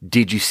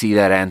 "Did you see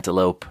that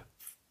antelope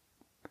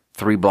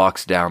 3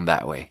 blocks down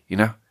that way?" You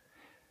know?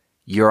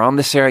 You're on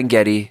the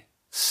Serengeti,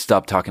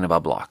 stop talking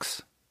about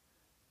blocks.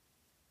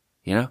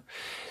 You know?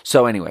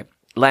 So anyway,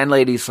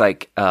 landlady's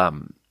like,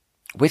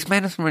 waste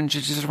management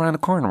is just around the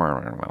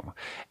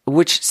corner,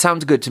 which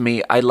sounds good to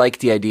me. I like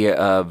the idea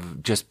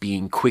of just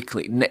being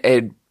quickly,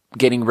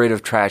 getting rid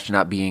of trash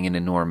not being an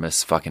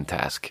enormous fucking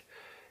task.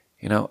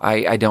 You know,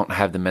 I don't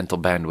have the mental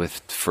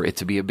bandwidth for it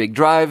to be a big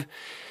drive,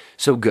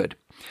 so good.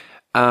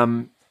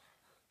 Because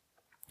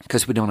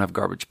we don't have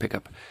garbage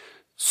pickup.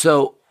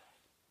 So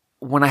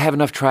when I have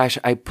enough trash,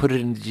 I put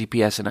it in the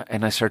GPS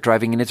and I start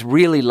driving, and it's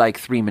really like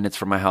 3 minutes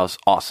from my house.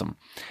 Awesome.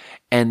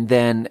 And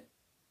then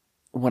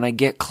when I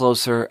get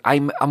closer,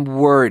 I'm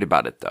worried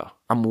about it though.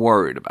 I'm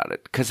worried about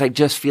it because I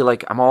just feel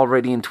like I'm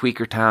already in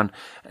Tweaker Town,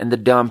 and the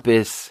dump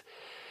is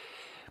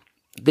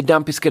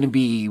going to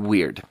be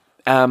weird.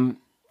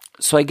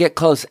 So I get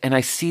close and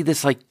I see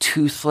this like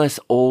toothless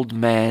old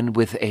man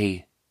with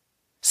a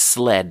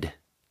sled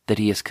that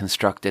he has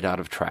constructed out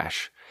of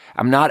trash.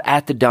 I'm not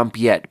at the dump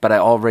yet, but I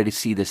already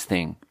see this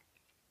thing.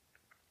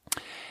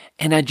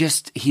 And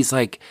he's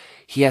like,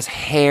 he has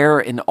hair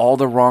in all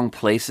the wrong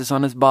places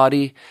on his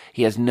body.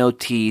 He has no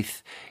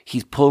teeth.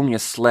 He's pulling a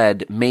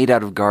sled made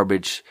out of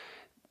garbage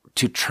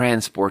to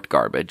transport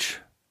garbage.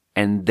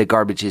 And the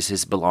garbage is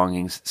his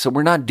belongings. So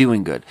we're not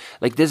doing good.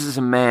 Like, this is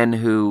a man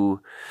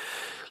who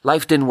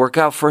life didn't work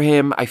out for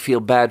him. I feel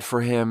bad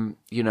for him.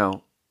 You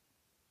know,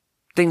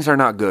 things are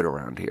not good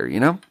around here, you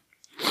know?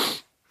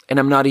 And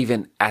I'm not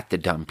even at the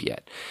dump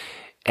yet.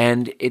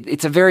 And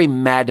it's a very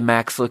Mad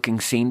Max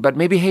looking scene, but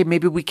maybe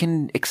we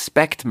can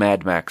expect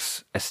Mad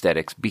Max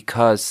aesthetics,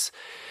 because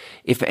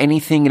if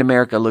anything in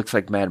America looks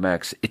like Mad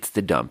Max, it's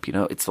the dump, you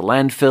know? It's the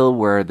landfill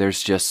where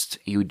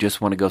you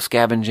just want to go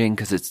scavenging,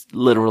 because it's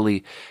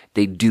literally,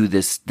 they do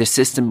this. The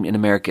system in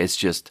America is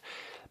just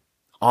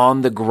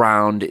on the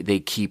ground. They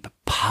keep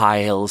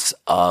piles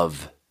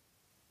of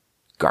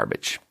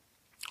garbage.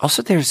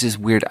 Also, there's this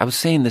weird, I was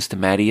saying this to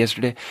Maddie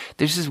yesterday,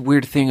 there's this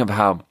weird thing of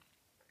how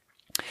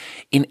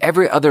in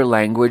every other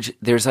language,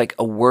 there's like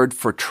a word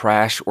for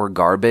trash or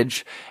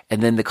garbage,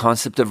 and then the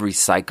concept of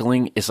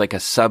recycling is like a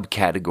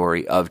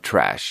subcategory of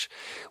trash,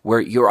 where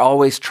you're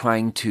always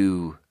trying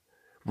to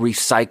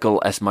recycle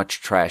as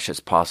much trash as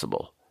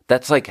possible.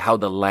 That's like how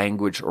the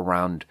language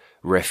around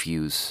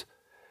refuse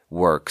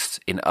works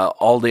in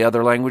all the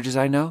other languages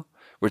I know,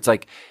 where it's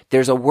like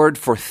there's a word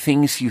for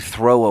things you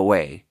throw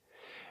away,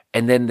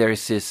 and then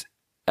there's this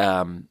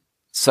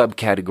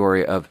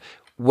subcategory of,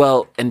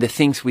 well, and the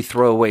things we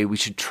throw away, we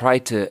should try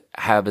to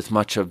have as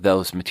much of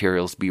those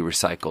materials be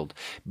recycled,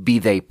 be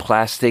they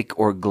plastic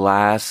or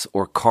glass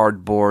or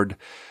cardboard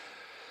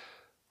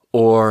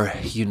or,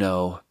 you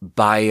know,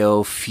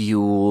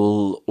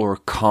 biofuel or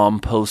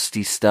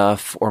composty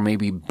stuff, or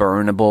maybe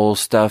burnable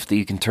stuff that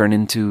you can turn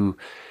into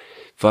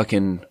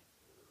fucking,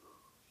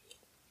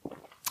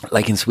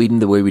 like in Sweden,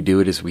 the way we do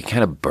it is we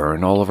kind of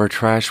burn all of our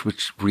trash,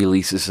 which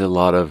releases a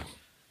lot of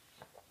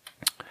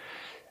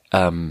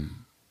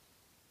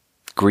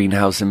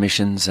greenhouse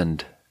emissions,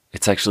 and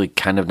it's actually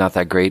kind of not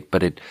that great,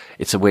 but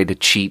it's a way to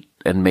cheat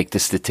and make the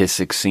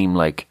statistics seem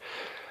like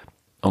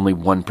only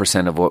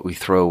 1% of what we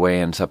throw away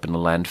ends up in the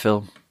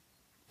landfill.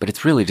 But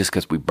it's really just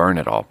because we burn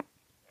it all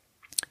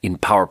in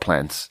power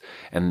plants,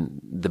 and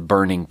the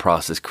burning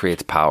process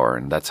creates power,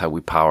 and that's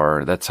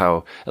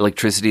how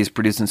electricity is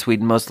produced in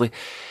Sweden mostly.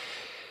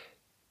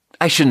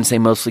 I shouldn't say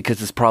mostly,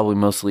 because it's probably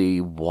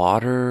mostly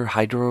water,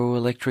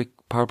 hydroelectric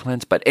power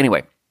plants. But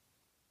anyway,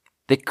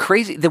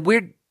 the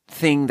weird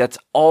thing that's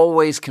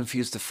always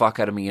confused the fuck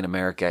out of me in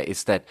America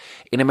is that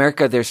in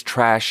America there's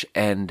trash,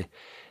 and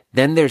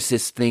then there's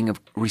this thing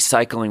of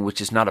recycling, which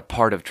is not a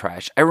part of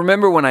trash. I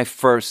remember when I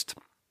first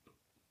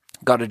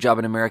got a job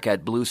in America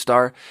at Blue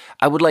Star,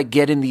 I would like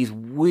get in these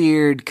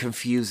weird,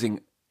 confusing,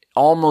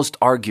 almost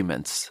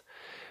arguments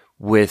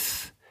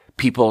with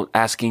people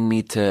asking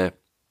me to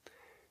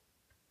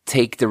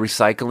take the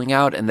recycling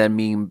out, and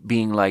then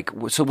being like,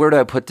 so where do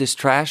I put this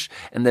trash?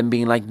 And then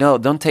being like, no,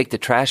 don't take the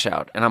trash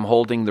out. And I'm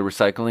holding the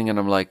recycling, and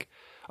I'm like,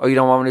 oh, you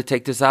don't want me to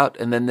take this out?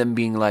 And then them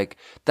being like,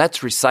 that's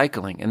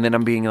recycling. And then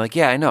I'm being like,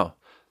 yeah, I know.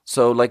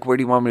 So like, where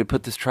do you want me to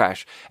put this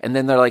trash? And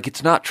then they're like,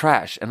 it's not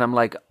trash. And I'm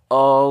like,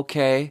 oh,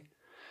 okay.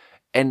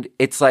 And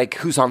it's like,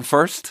 who's on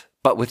first,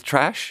 but with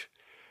trash?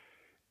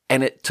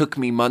 And it took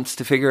me months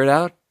to figure it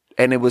out.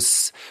 And it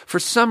was, for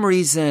some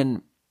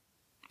reason,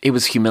 it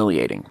was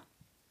humiliating.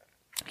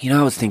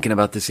 I was thinking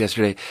about this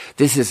yesterday.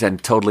 This is a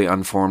totally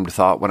unformed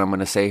thought, what I'm going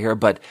to say here,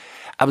 but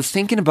I was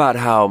thinking about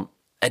how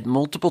at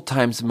multiple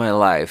times in my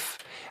life,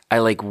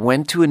 I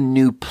went to a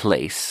new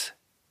place,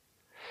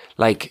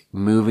 like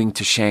moving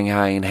to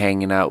Shanghai and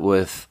hanging out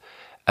with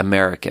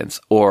Americans,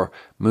 or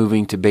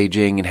moving to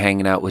Beijing and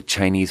hanging out with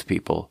Chinese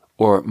people,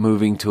 or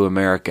moving to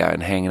America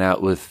and hanging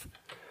out with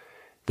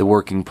the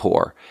working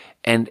poor.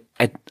 And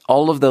at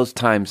all of those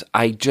times,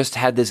 I just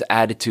had this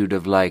attitude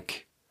of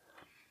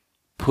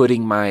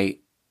putting my,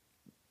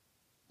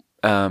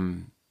 I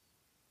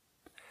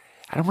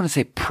don't want to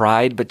say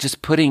pride, but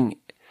just putting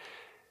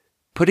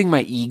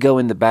my ego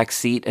in the back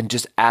seat and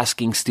just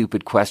asking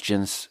stupid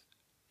questions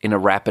in a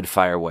rapid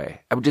fire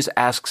way. I would just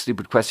ask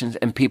stupid questions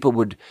and people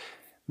would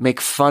make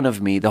fun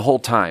of me the whole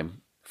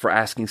time for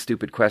asking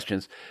stupid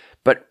questions.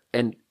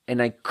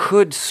 And I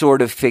could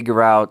sort of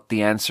figure out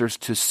the answers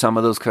to some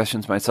of those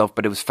questions myself,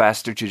 but it was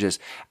faster to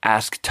just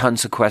ask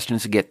tons of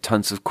questions to get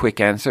tons of quick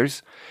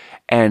answers.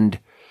 And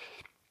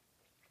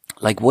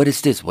what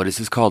is this? What is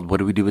this called? What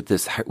do we do with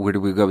this? Where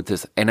do we go with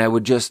this? And I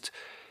would just,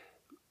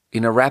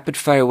 in a rapid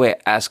fire way,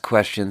 ask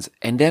questions.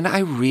 And then I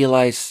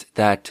realized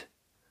that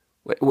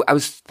I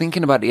was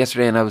thinking about it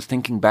yesterday and I was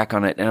thinking back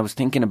on it and I was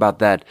thinking about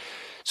that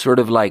sort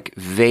of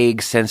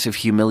vague sense of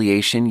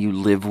humiliation you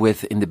live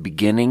with in the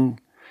beginning.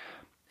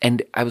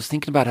 And I was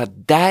thinking about how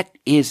that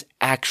is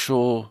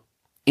actual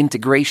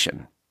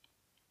integration.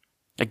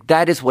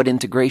 That is what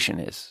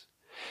integration is.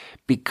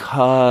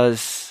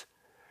 Because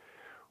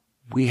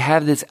we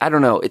have this, I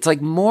don't know, it's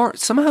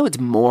somehow it's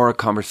more a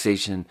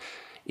conversation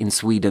in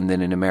Sweden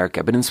than in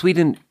America. But in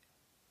Sweden,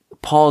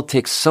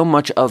 politics, so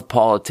much of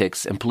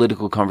politics and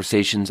political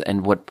conversations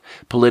and what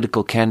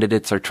political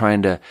candidates are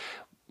trying to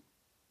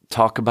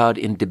talk about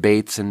in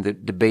debates and the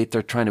debate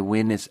they're trying to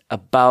win is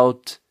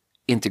about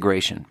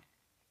integration.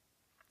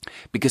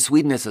 Because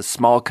Sweden is a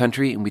small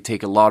country and we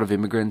take a lot of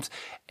immigrants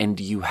and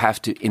you have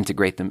to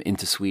integrate them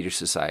into Swedish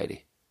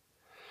society.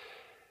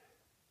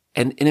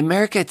 And in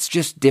America, it's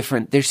just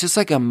different. There's just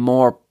a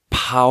more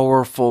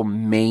powerful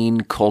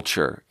main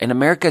culture. And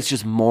America is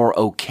just more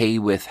okay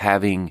with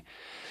having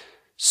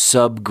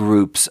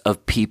subgroups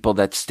of people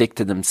that stick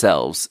to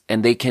themselves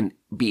and they can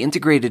be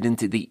integrated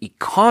into the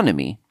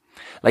economy.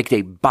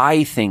 They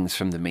buy things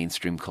from the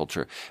mainstream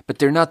culture, but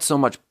they're not so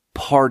much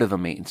part of a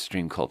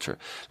mainstream culture.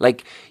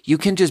 You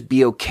can just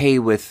be okay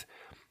with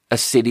a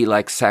city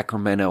like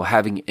Sacramento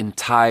having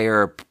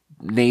entire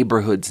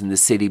neighborhoods in the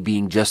city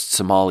being just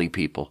Somali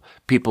people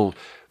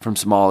from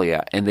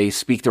Somalia, and they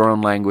speak their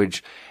own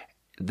language,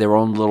 their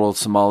own little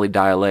Somali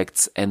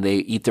dialects, and they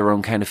eat their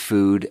own kind of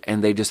food,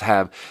 and they just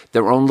have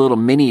their own little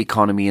mini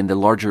economy in the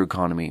larger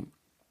economy.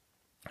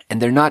 And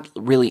they're not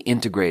really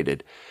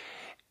integrated.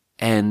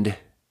 And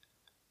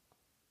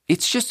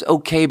it's just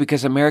okay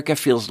because America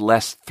feels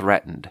less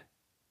threatened.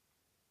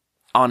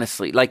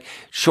 Honestly,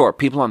 sure,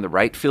 people on the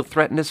right feel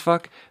threatened as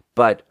fuck,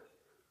 but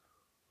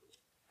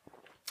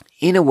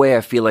in a way,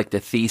 I feel like the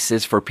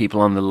thesis for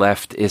people on the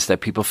left is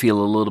that people feel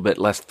a little bit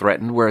less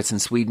threatened, whereas in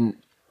Sweden,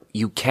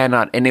 you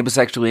cannot. And it was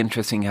actually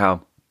interesting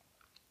how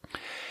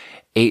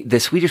the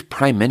Swedish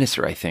prime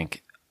minister, I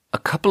think, a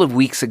couple of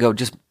weeks ago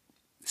just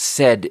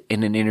said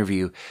in an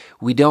interview,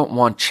 we don't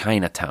want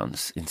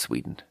Chinatowns in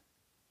Sweden.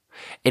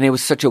 And it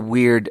was such a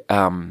weird,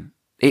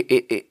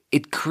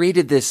 it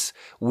created this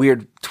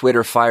weird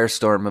Twitter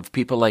firestorm of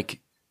people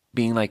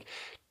being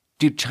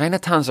dude,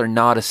 Chinatowns are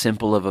not a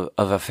symbol of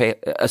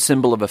a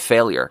symbol of a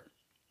failure.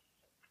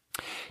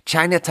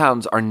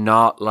 Chinatowns are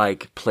not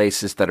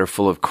places that are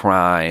full of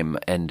crime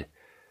and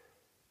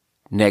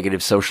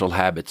negative social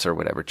habits or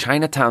whatever.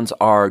 Chinatowns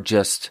are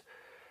just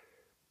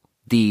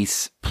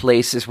these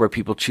places where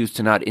people choose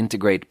to not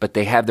integrate, but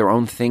they have their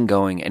own thing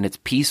going and it's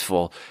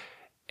peaceful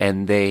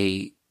and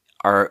they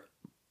are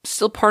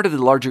still part of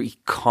the larger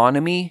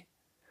economy.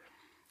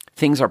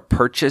 Things are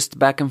purchased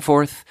back and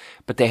forth,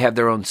 but they have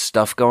their own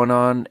stuff going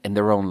on and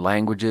their own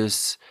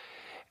languages.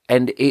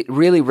 And it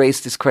really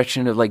raised this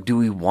question of do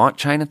we want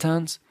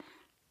Chinatowns?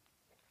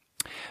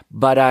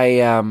 But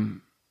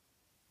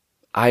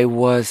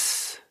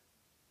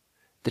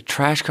the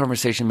trash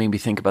conversation made me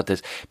think about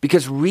this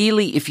because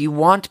really, if you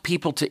want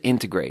people to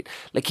integrate,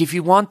 if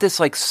you want this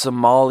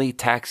Somali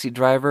taxi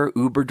driver,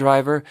 Uber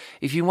driver,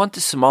 if you want the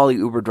Somali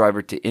Uber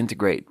driver to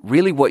integrate,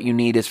 really what you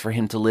need is for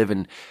him to live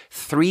in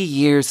 3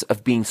 years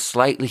of being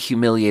slightly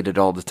humiliated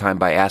all the time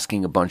by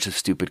asking a bunch of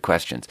stupid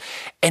questions.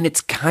 And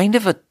it's kind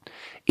of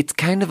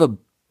a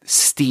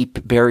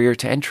steep barrier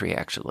to entry,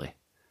 actually.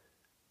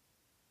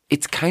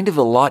 It's kind of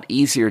a lot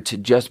easier to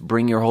just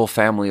bring your whole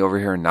family over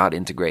here and not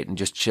integrate and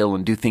just chill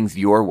and do things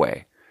your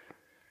way.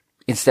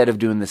 Instead of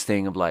doing this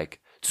thing of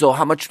so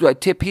how much do I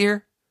tip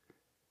here?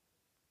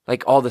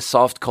 All the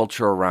soft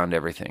culture around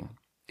everything.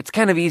 It's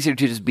kind of easier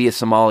to just be a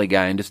Somali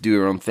guy and just do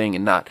your own thing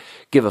and not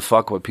give a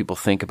fuck what people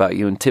think about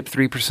you and tip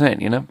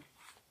 3%,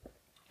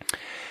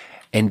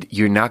 And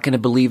you're not going to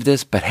believe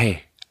this, but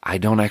hey, I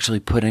don't actually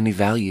put any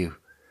value.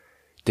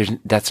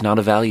 That's not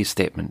a value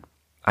statement.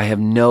 I have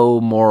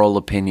no moral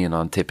opinion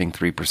on tipping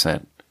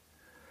 3%.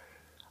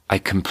 I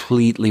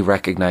completely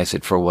recognize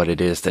it for what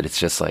it is, that it's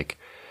just like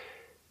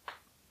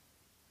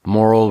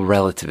moral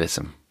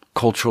relativism,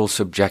 cultural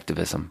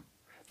subjectivism.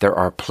 There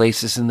are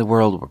places in the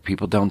world where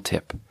people don't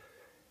tip.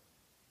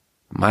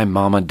 My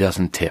mama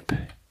doesn't tip.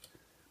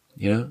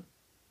 You know?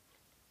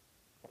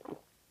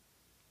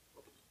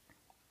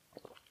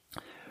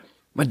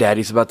 My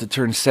daddy's about to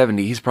turn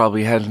 70. He's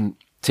probably hasn't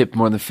tipped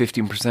more than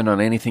 15%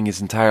 on anything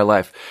his entire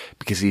life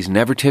because he's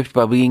never tipped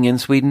by being in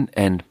Sweden,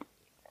 and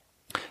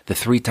the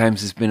 3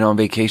 times he's been on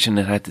vacation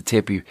and had to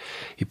tip, he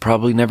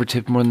probably never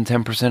tipped more than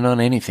 10% on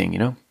anything, you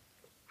know?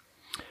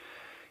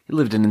 He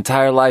lived an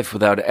entire life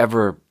without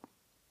ever,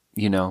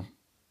 you know,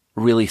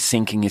 really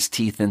sinking his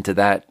teeth into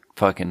that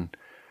fucking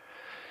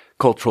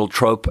cultural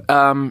trope.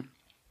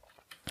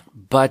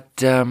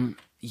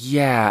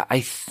 Yeah, I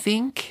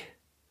think...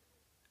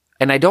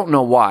 And I don't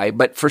know why,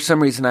 but for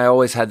some reason I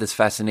always had this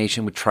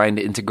fascination with trying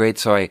to integrate,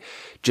 so I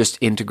just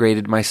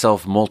integrated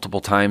myself multiple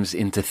times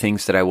into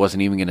things that I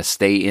wasn't even going to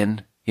stay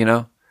in, you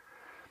know?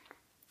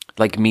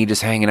 Like me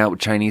just hanging out with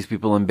Chinese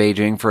people in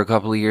Beijing for a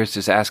couple of years,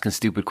 just asking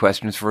stupid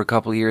questions for a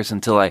couple of years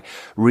until I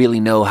really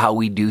know how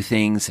we do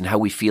things and how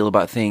we feel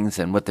about things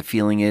and what the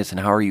feeling is and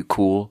how are you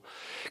cool.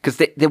 Because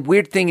the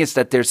weird thing is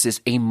that there's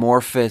this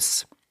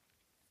amorphous,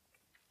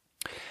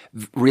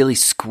 really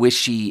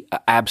squishy,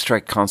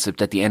 abstract concept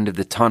at the end of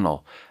the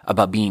tunnel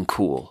about being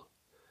cool.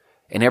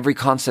 And every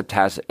concept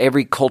has it,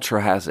 every culture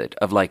has it,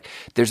 of like,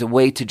 there's a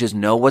way to just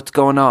know what's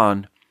going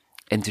on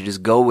and to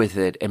just go with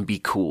it and be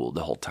cool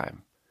the whole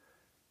time.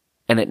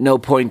 And at no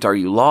point are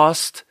you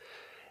lost,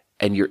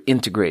 and you're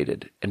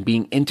integrated. And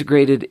being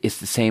integrated is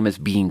the same as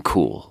being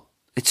cool.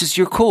 It's just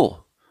you're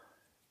cool.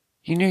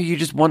 You know, you're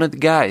just one of the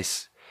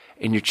guys.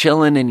 And you're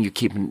chilling, and you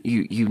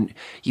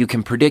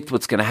can predict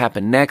what's going to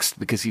happen next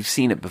because you've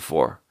seen it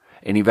before,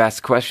 and you've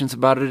asked questions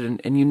about it,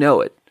 and you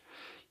know it.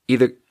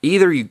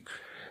 Either you,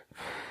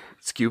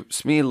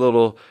 excuse me, a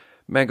little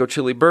mango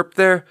chili burp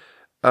there.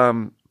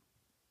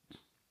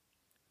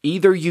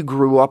 Either you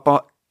grew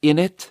up in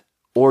it,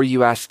 or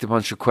you asked a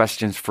bunch of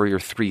questions for your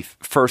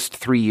first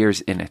 3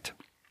 years in it,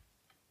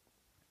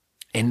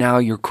 and now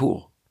you're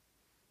cool.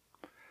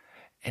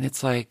 And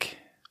it's like.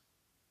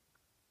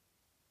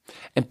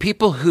 And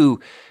people who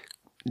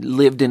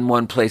lived in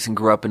one place and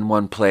grew up in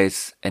one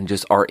place and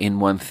just are in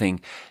one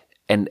thing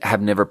and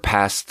have never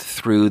passed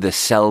through the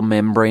cell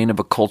membrane of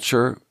a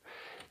culture,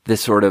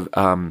 this sort of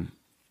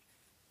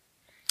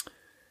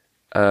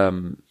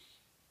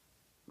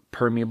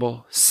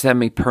permeable,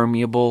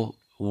 semi-permeable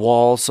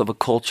walls of a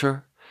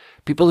culture,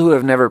 people who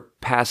have never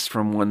passed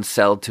from one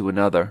cell to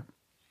another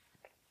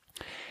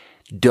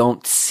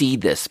don't see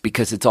this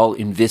because it's all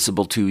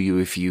invisible to you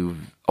if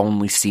you've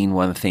only seen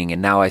one thing.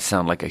 And now I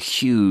sound like a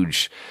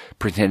huge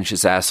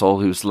pretentious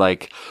asshole who's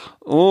like,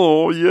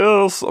 oh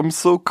yes, I'm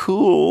so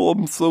cool.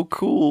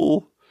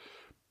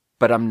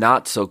 But I'm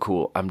not so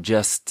cool. I'm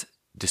just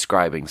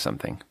describing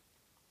something.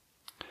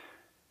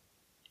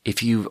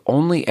 If you've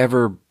only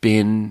ever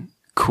been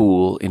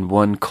cool in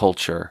one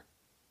culture,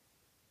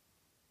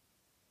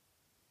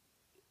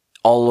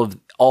 all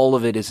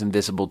of it is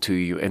invisible to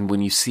you. And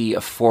when you see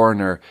a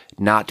foreigner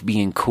not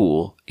being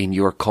cool in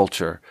your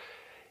culture,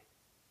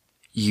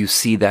 you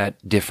see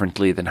that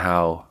differently than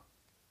how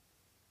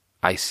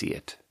I see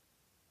it.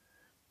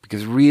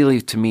 Because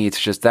really, to me,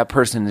 it's just that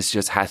person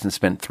hasn't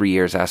spent 3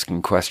 years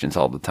asking questions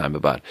all the time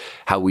about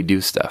how we do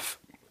stuff.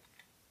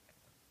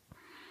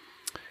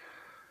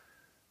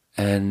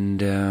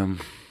 And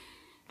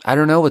I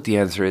don't know what the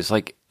answer is.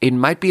 Like, it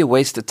might be a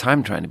waste of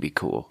time trying to be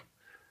cool.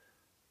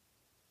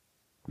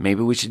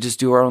 Maybe we should just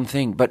do our own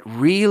thing. But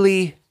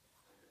really,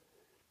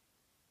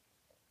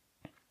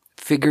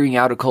 figuring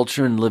out a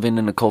culture and living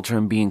in a culture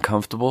and being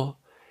comfortable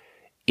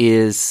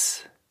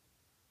is...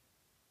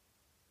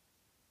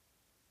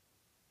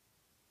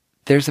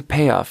 there's a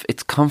payoff.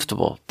 It's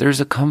comfortable.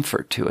 There's a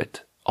comfort to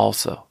it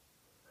also.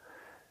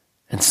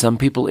 And some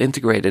people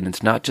integrate it.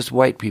 It's not just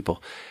white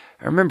people.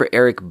 I remember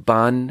Eric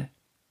Bun,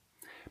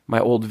 my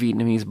old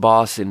Vietnamese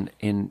boss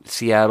in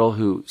Seattle,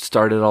 who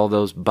started all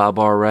those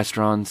Babar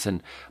restaurants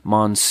and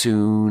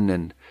Monsoon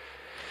and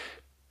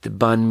the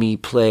Bun Mi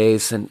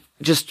place, and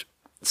just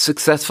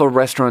successful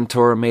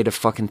restaurateur, made a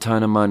fucking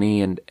ton of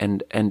money. And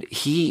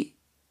he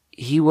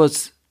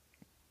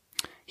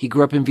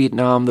grew up in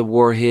Vietnam. The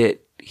war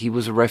hit. He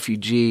was a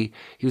refugee.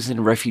 He was in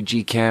a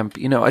refugee camp.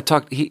 You know,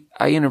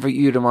 I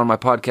interviewed him on my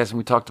podcast and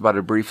we talked about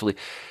it briefly.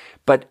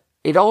 But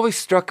it always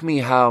struck me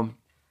how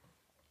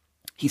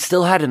he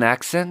still had an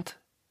accent.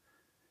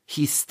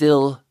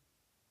 There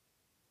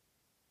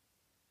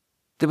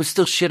was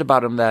still shit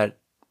about him that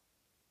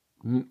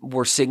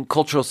were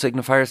cultural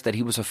signifiers that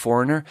he was a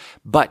foreigner,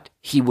 but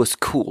he was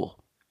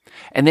cool.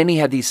 And then he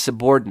had these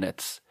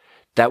subordinates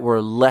that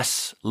were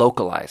less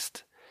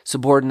localized.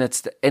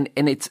 Subordinates,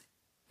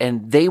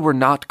 and they were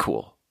not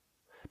cool,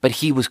 but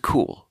he was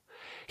cool.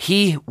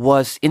 He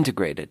was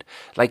integrated.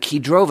 Like, he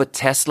drove a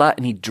Tesla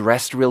and he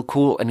dressed real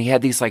cool, and he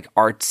had these like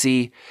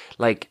artsy,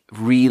 like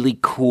really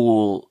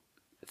cool,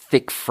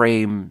 thick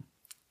frame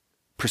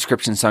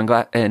prescription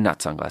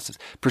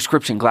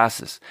prescription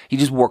glasses. He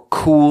just wore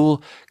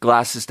cool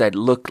glasses that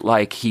looked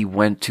like he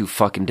went to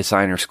fucking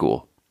designer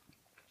school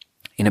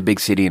in a big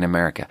city in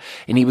America.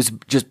 And he was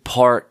just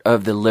part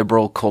of the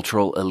liberal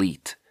cultural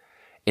elite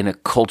in a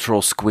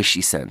cultural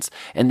squishy sense.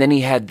 And then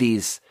he had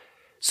these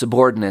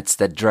subordinates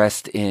that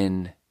dressed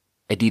in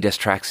Adidas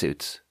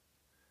tracksuits.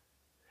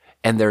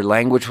 And their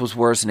language was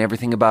worse, and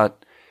everything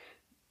about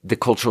the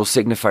cultural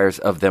signifiers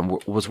of them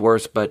was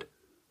worse. But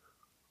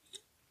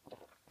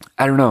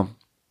I don't know.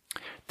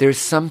 There's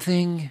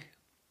something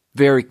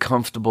very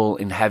comfortable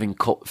in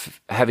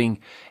having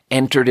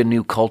entered a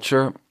new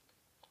culture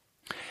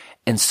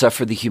and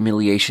suffer the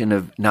humiliation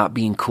of not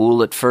being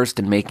cool at first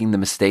and making the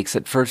mistakes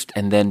at first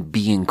and then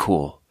being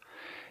cool.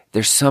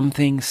 There's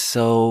something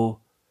so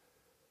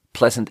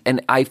pleasant.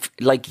 And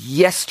like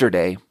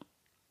yesterday,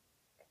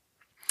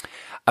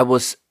 I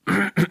was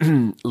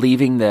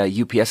leaving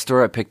the UPS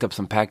store. I picked up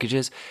some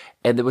packages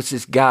and there was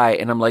this guy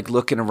and I'm like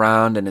looking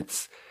around and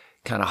it's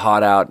kind of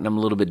hot out and I'm a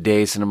little bit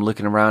dazed and I'm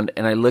looking around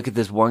and I look at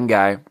this one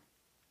guy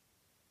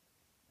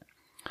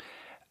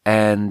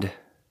and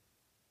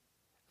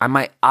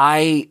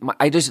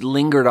I just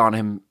lingered on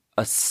him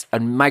a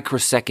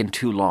microsecond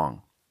too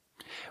long,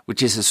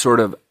 which is a sort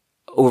of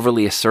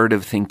overly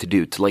assertive thing to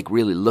do, to like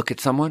really look at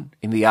someone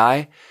in the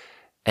eye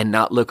and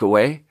not look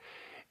away.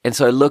 And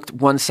so I looked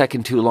 1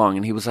 second too long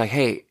and he was like,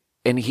 hey,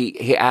 and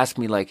he asked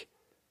me like,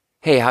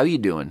 hey, how you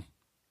doing?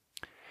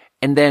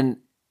 And then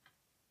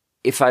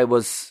if I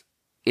was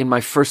in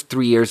my first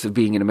 3 years of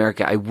being in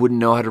America, I wouldn't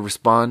know how to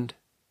respond.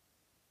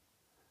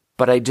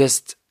 But I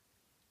just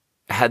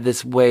had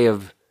this way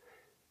of,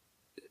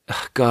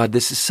 oh God,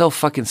 this is so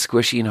fucking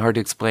squishy and hard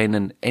to explain,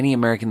 and any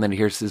American that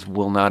hears this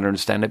will not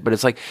understand it. But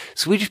it's like,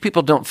 Swedish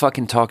people don't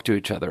fucking talk to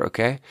each other,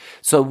 okay?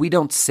 So we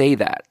don't say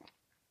that.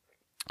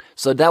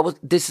 So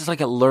this is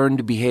like a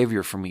learned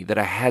behavior for me that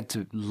I had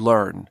to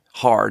learn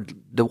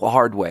the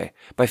hard way,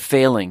 by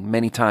failing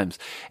many times.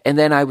 And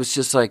then I was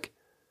just like,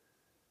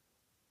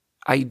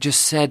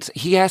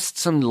 he asked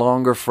some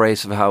longer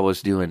phrase of how I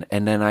was doing,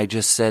 and then I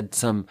just said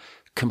some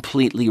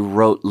completely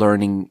rote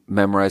learning,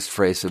 memorized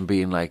phrase of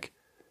being like,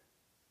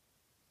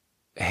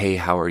 hey,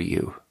 how are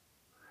you?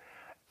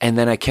 And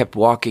then I kept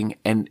walking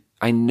and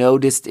I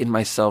noticed in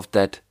myself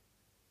that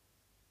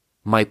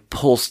my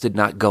pulse did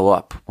not go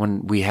up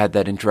when we had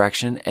that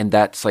interaction. And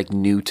that's like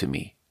new to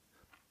me,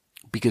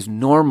 because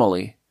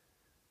normally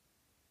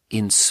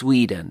in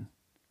Sweden,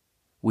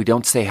 we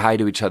don't say hi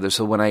to each other.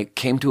 So when I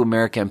came to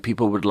America and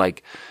people would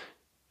like,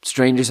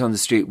 strangers on the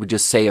street would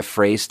just say a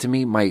phrase to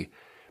me, my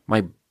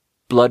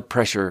blood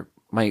pressure,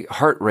 my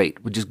heart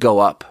rate would just go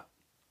up.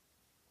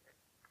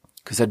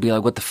 Because I'd be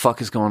like, what the fuck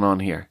is going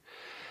on here?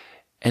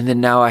 And then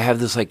now I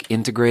have this like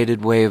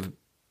integrated way of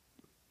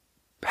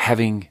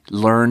having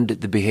learned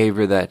the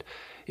behavior that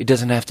it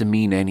doesn't have to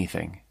mean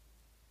anything.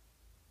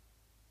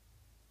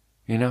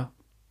 You know?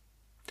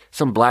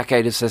 Some black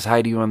guy just says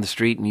hi to you on the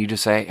street and you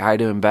just say hi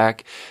to him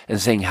back.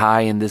 And saying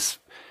hi in this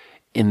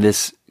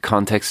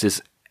context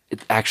is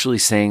actually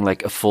saying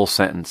like a full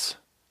sentence.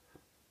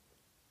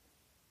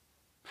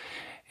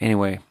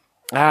 Anyway,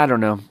 I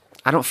don't know.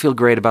 I don't feel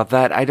great about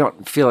that. I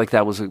don't feel like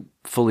that was a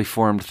fully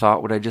formed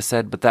thought, what I just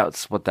said, but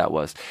that's what that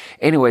was.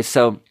 Anyway,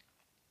 so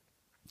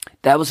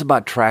that was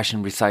about trash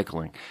and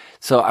recycling.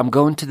 So I'm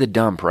going to the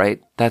dump, right?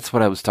 That's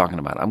what I was talking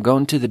about. I'm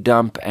going to the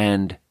dump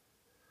and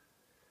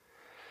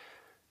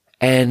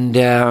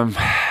I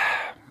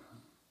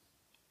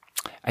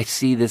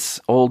see this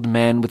old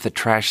man with a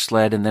trash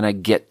sled, and then I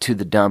get to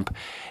the dump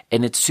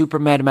and it's super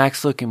Mad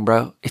Max looking,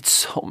 bro. It's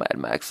so Mad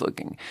Max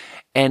looking.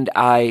 And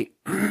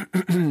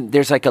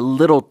there's like a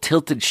little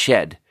tilted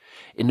shed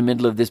in the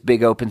middle of this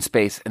big open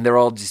space, and they're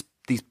all just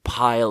these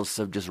piles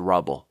of just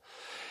rubble.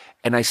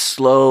 And I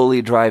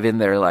slowly drive in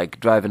there, like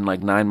driving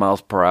like 9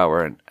 miles per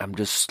hour, and I'm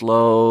just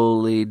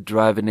slowly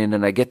driving in,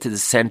 and I get to the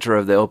center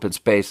of the open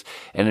space,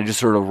 and I just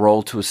sort of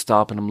roll to a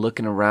stop, and I'm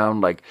looking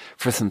around like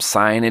for some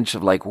signage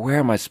of like, where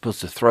am I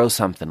supposed to throw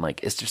something?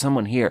 Like, is there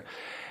someone here?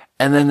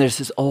 And then there's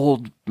this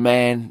old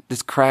man,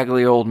 this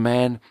craggly old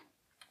man.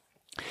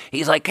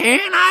 He's like, can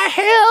I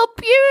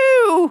help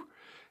you?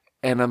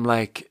 And I'm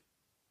like,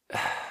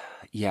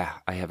 yeah,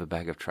 I have a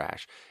bag of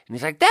trash. And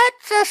he's like,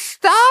 that's a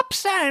stop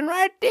sign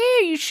right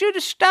there. You should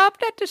have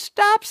stopped at the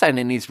stop sign.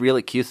 And he's real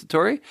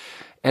accusatory.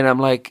 And I'm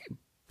like,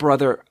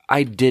 brother,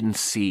 I didn't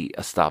see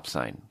a stop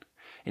sign.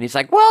 And he's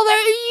like, well,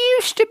 there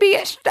used to be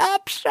a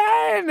stop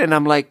sign. And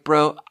I'm like,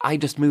 bro, I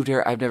just moved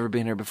here. I've never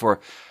been here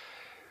before.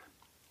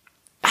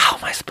 How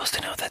am I supposed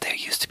to know that there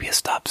used to be a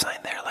stop sign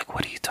there? Like,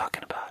 what are you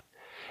talking about?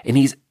 And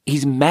he's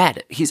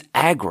mad. He's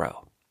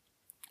aggro.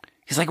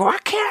 He's like, why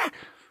can't I?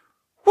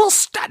 Well,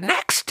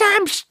 next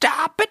time,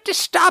 stop at the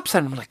stop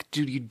sign. I'm like,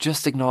 dude, you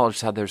just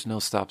acknowledged how there's no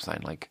stop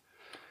sign. Like,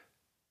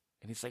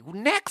 and he's like, well,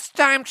 next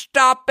time,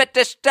 stop at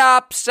the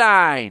stop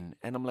sign.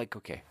 And I'm like,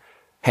 okay,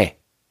 hey,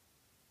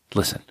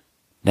 listen,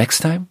 next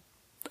time,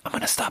 I'm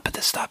going to stop at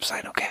the stop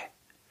sign, okay?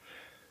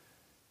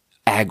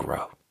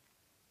 Aggro.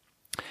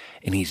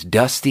 And he's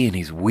dusty and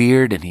he's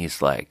weird and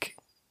he's like,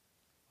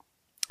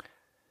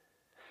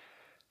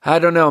 I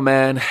don't know,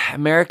 man.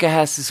 America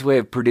has this way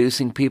of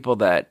producing people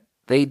that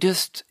they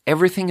just,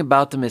 everything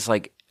about them is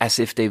like as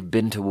if they've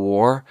been to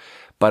war.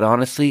 But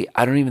honestly,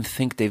 I don't even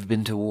think they've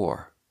been to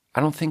war.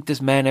 I don't think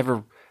this man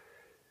ever,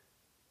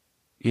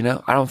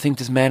 I don't think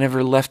this man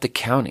ever left the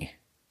county.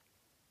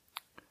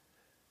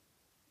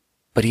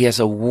 But he has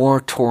a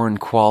war-torn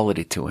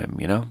quality to him,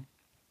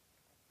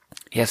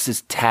 He has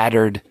this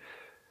tattered,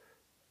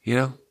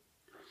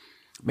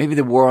 maybe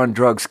the war on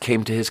drugs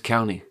came to his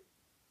county.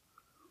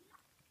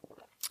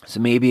 So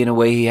maybe in a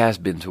way he has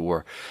been to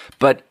war.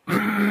 But,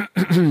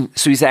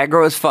 so he's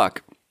aggro as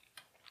fuck.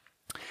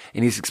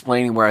 And he's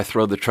explaining where I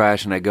throw the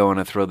trash, and I go and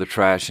I throw the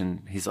trash,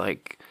 and he's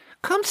like,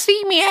 come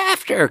see me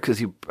after,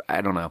 because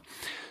I don't know.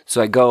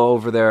 So I go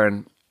over there,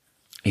 and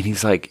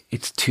he's like,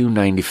 it's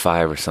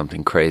 $2.95 or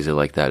something crazy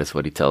like that is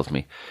what he tells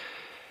me.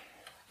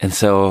 And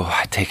so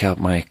I take out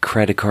my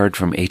credit card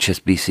from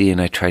HSBC,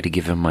 and I try to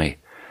give him my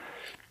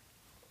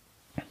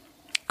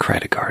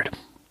credit card.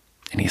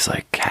 And he's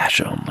like,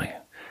 cash only.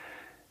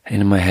 And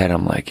in my head,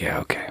 I'm like, yeah,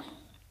 okay.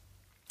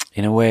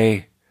 In a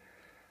way,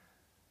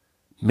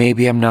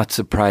 maybe I'm not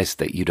surprised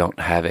that you don't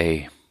have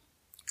a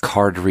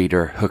card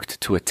reader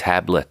hooked to a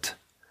tablet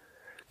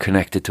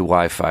connected to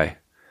Wi-Fi,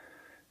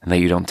 and that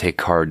you don't take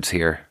cards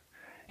here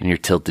in your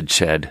tilted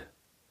shed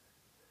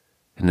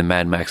in the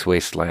Mad Max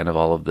wasteland of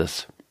all of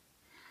this.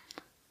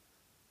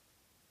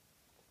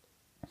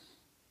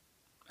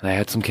 And I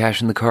had some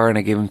cash in the car, and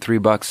I gave him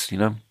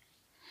 $3,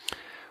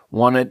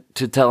 Wanted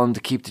to tell him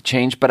to keep the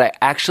change, but I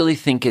actually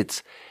think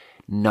it's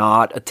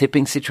not a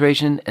tipping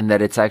situation, and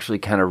that it's actually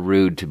kind of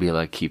rude to be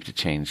like, keep the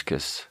change,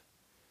 because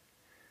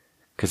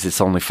it's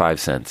only 5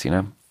 cents,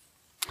 Yeah.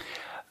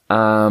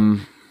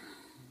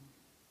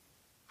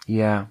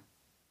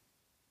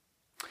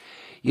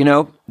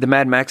 The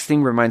Mad Max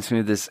thing reminds me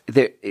of this.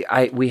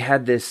 We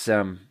had this,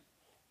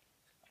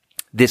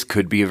 this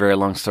could be a very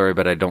long story,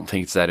 but I don't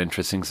think it's that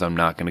interesting, so I'm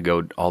not going to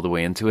go all the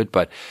way into it.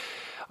 But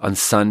on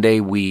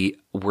Sunday, we're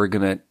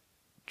going to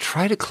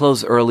try to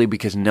close early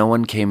because no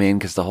one came in,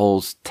 because the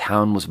whole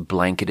town was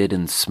blanketed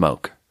in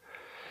smoke.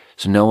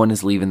 So no one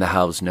is leaving the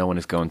house. No one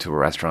is going to a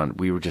restaurant.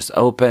 We were just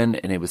open,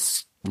 and it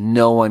was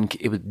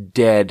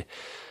dead.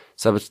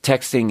 So I was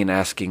texting and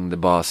asking the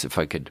boss if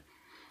I could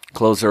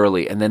close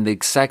early. And then the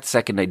exact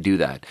second I do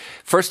that,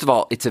 first of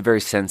all, it's a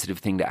very sensitive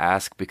thing to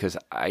ask, because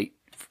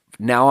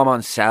now I'm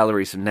on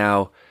salary. So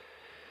now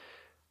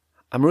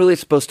I'm really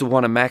supposed to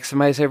want to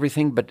maximize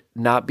everything, but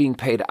not being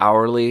paid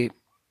hourly,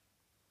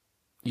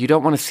 you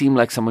don't want to seem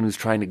like someone who's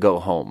trying to go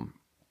home.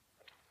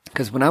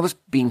 Because when I was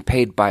being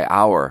paid by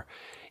hour,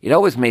 it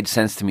always made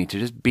sense to me to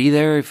just be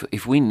there.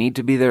 If we need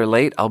to be there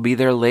late, I'll be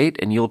there late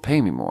and you'll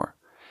pay me more.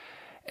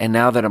 And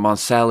now that I'm on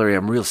salary,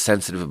 I'm real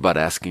sensitive about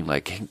asking,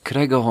 like, hey, could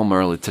I go home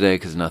early today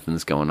because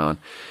nothing's going on?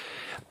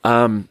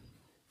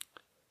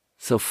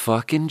 So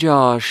fucking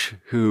Josh,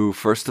 who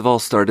first of all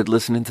started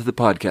listening to the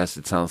podcast,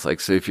 it sounds like.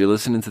 So if you're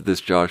listening to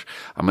this, Josh,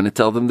 I'm going to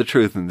tell them the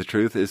truth. And the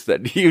truth is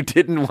that you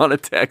didn't want to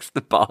text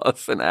the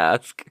boss and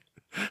ask.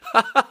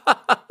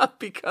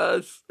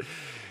 because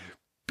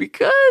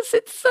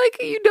it's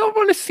like you don't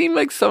want to seem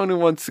like someone who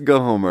wants to go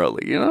home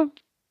early,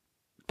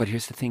 But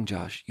here's the thing,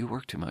 Josh, you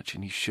work too much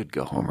and you should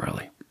go home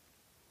early.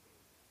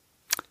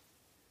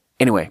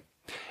 Anyway,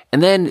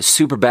 and then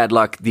super bad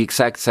luck, the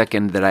exact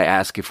second that I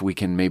ask if we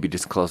can maybe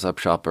just close up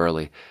shop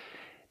early,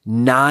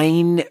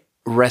 9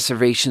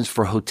 reservations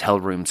for hotel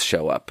rooms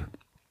show up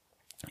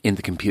in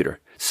the computer.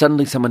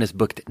 Suddenly someone has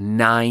booked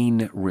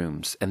 9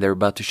 rooms and they're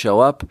about to show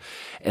up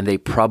and they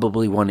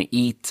probably want to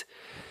eat.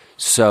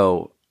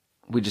 So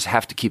we just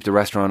have to keep the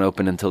restaurant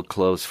open until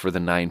close for the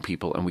 9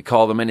 people. And we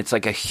call them, and it's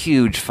like a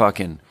huge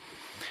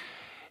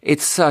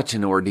it's such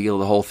an ordeal,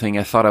 the whole thing.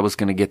 I thought I was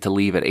going to get to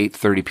leave at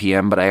 8:30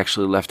 p.m., but I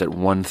actually left at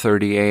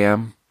 1:30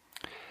 a.m.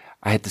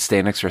 I had to stay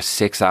an extra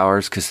 6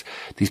 hours because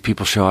these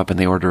people show up and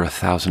they order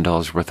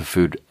 $1,000 worth of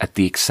food at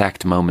the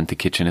exact moment the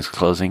kitchen is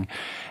closing.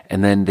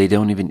 And then they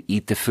don't even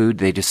eat the food.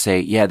 They just say,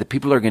 yeah, the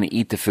people who are going to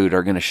eat the food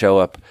are going to show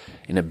up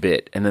in a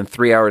bit. And then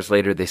 3 hours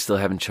later, they still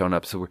haven't shown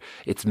up. So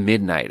it's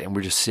midnight and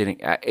we're just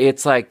sitting.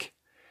 It's like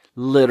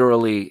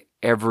literally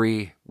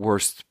every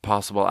worst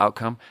possible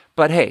outcome.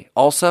 But hey,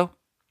 also,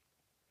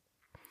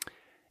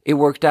 it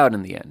worked out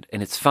in the end,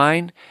 and it's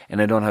fine,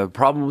 and I don't have a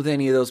problem with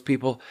any of those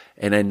people,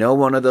 and I know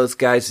one of those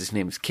guys, his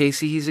name is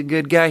Casey, he's a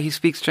good guy, he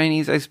speaks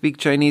Chinese, I speak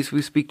Chinese,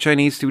 we speak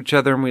Chinese to each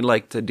other, and we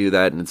like to do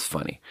that, and it's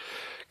funny,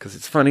 because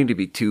it's funny to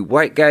be 2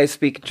 white guys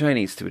speaking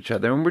Chinese to each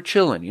other, and we're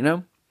chilling,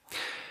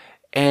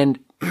 And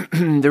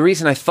the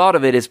reason I thought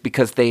of it is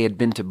because they had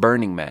been to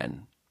Burning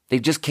Man. They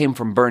just came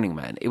from Burning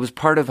Man. It was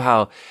part of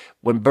how,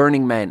 when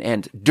Burning Man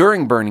ends,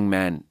 during Burning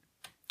Man,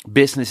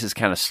 business is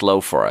kind of slow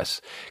for us,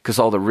 because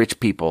all the rich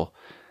people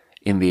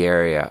in the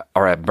area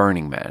are at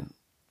Burning Man.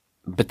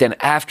 But then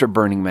after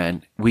Burning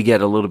Man, we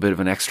get a little bit of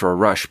an extra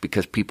rush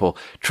because people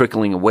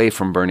trickling away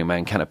from Burning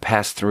Man kind of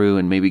pass through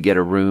and maybe get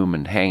a room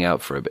and hang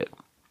out for a bit.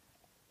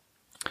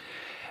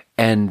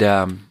 And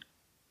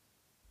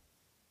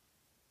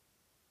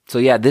so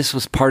yeah, this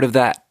was part of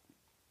that.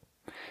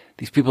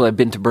 These people have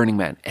been to Burning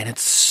Man, and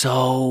it's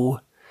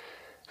so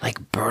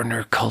Like,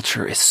 burner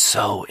culture is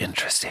so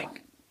interesting.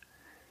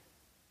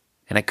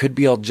 And I could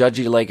be all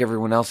judgy like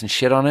everyone else and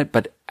shit on it,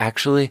 but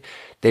actually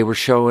they were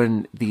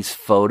showing these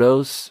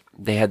photos.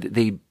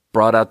 They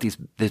brought out this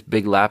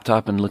big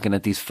laptop and looking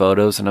at these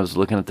photos, and I was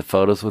looking at the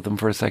photos with them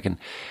for a second.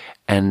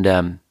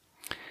 And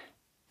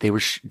they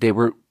were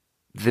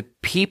the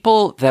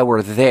people that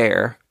were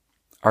there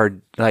are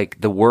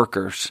like the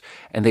workers,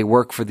 and they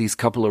work for these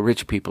couple of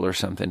rich people or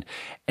something.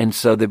 And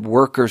so the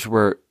workers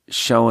were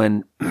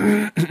showing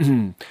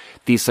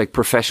these like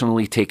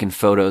professionally taken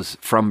photos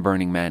from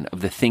Burning Man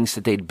of the things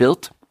that they'd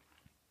built,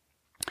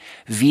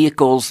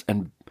 vehicles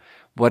and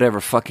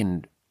whatever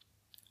fucking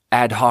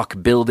ad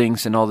hoc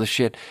buildings and all this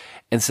shit.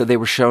 And so they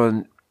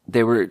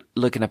were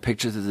looking at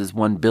pictures of this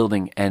one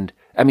building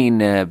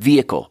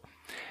vehicle.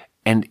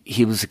 And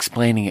he was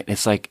explaining it.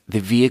 It's like the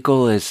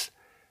vehicle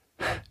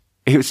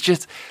it was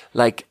just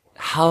like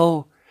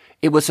how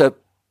it was a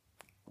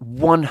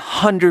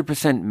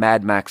 100%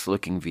 Mad Max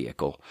looking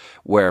vehicle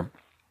where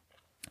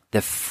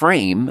the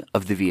frame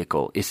of the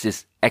vehicle is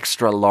this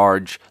extra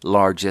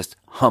largest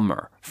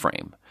Hummer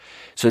frame.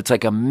 So it's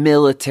like a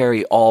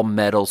military all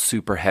metal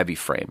super heavy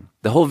frame.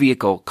 The whole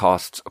vehicle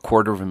costs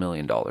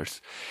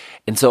 $250,000.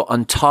 And so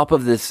on top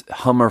of this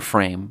Hummer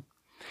frame,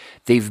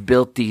 they've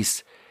built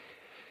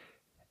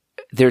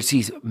there's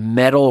these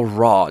metal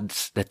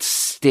rods that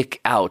stick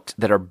out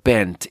that are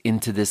bent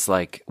into this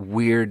like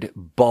weird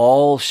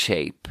ball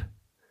shape.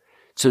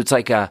 So it's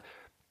like at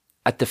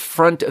the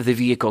front of the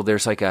vehicle,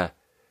 there's like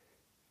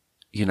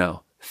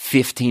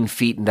 15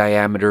 feet in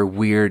diameter,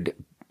 weird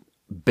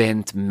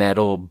bent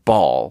metal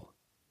ball.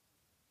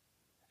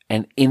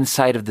 And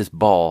inside of this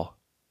ball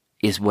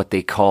is what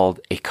they called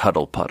a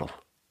cuddle puddle.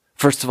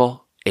 First of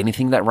all,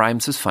 anything that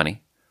rhymes is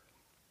funny.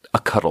 A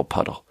cuddle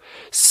puddle.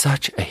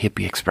 Such a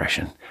hippie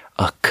expression.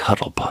 A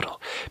cuddle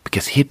puddle.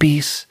 Because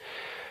hippies,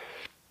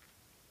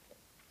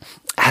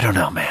 I don't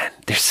know, man.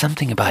 There's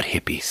something about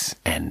hippies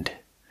and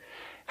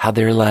how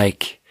they're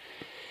like,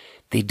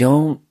 they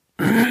don't,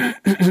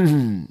 there's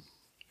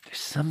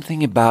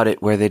something about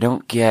it where they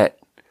don't get,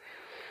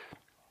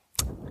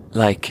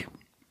 like,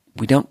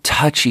 we don't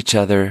touch each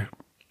other.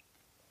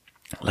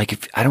 Like,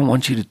 if I don't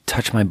want you to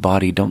touch my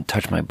body, don't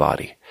touch my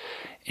body.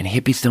 And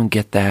hippies don't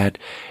get that.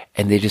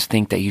 And they just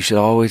think that you should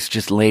always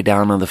just lay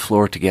down on the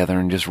floor together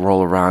and just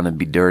roll around and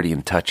be dirty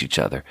and touch each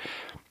other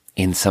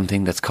in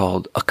something that's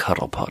called a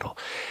cuddle puddle.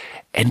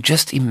 And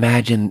just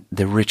imagine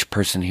the rich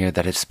person here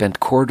that has spent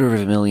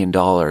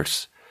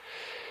 $250,000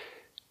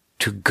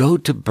 to go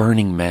to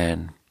Burning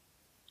Man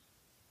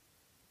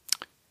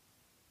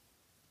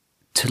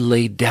to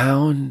lay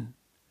down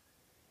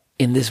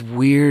in this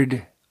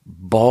weird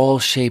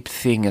ball-shaped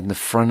thing in the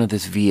front of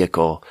this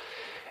vehicle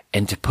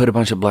and to put a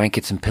bunch of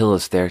blankets and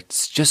pillows there.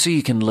 It's just so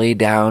you can lay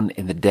down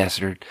in the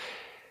desert,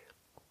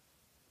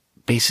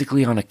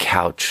 basically on a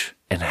couch,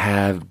 and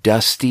have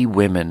dusty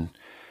women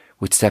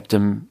with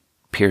septum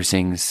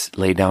piercings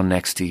lay down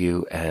next to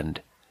you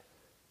and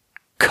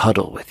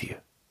cuddle with you.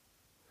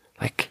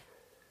 Like,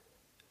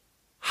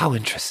 how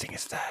interesting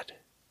is that?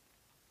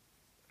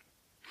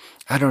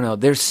 I don't know.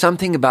 There's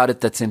something about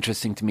it that's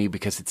interesting to me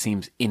because it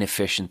seems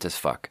inefficient as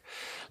fuck.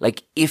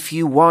 Like, if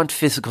you want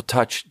physical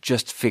touch,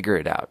 just figure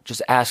it out.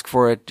 Just ask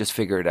for it. Just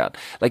figure it out.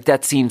 Like,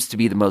 that seems to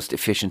be the most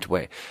efficient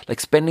way.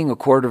 Like, spending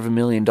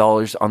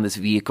 $250,000 on this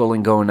vehicle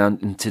and going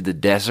out into the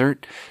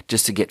desert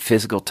just to get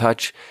physical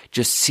touch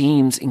just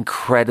seems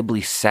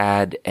incredibly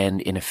sad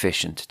and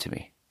inefficient to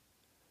me.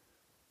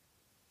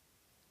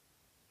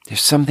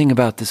 There's something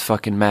about this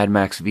fucking Mad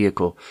Max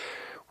vehicle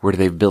where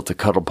they've built a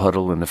cuddle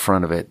puddle in the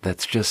front of it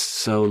that's just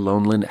so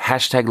lonely.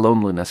 Hashtag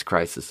loneliness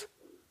crisis.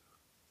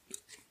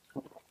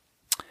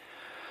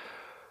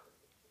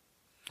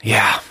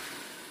 Yeah.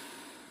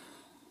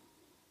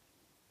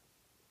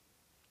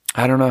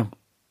 I don't know.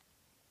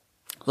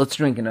 Let's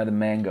drink another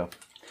mango.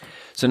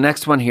 So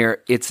next one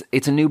here, it's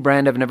a new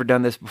brand. I've never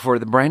done this before.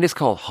 The brand is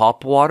called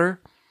HOPWTR.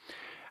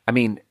 I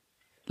mean,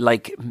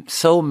 like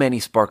so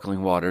many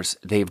sparkling waters,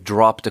 they've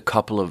dropped a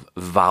couple of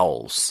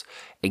vowels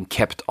and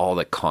kept all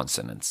the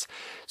consonants.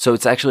 So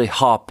it's actually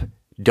HOPWTR,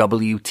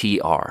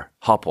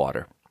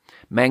 HOPWTR.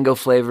 Mango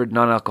flavored,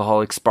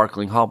 non-alcoholic,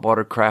 sparkling hop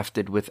water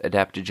crafted with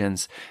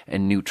adaptogens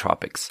and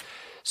nootropics.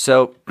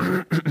 So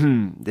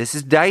this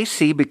is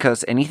dicey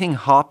because anything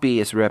hoppy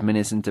is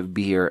reminiscent of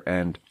beer,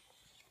 and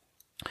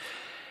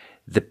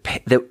the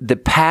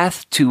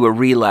path to a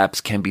relapse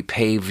can be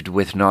paved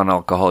with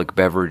non-alcoholic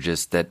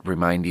beverages that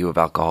remind you of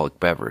alcoholic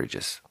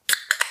beverages.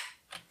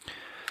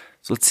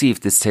 So let's see if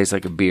this tastes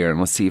like a beer, and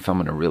let's see if I'm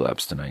going to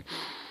relapse tonight.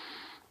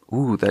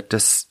 Ooh, that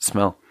does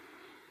smell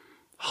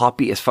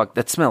hoppy as fuck.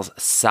 That smells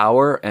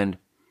sour, and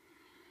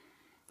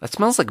that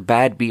smells like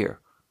bad beer.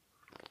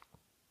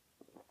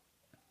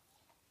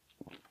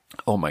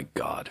 Oh my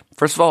God.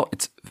 First of all,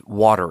 it's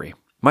watery.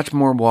 Much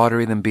more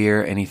watery than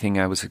beer, anything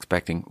I was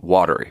expecting.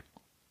 Watery.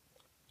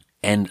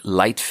 And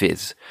light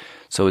fizz.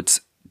 So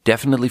it's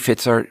definitely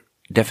fits our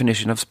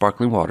definition of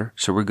sparkling water,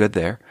 so we're good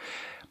there.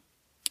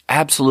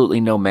 Absolutely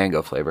no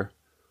mango flavor.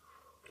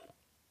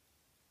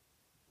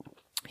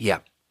 Yeah.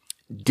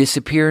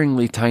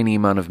 disappearingly tiny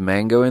amount of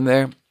mango in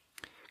there.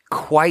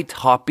 Quite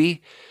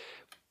hoppy,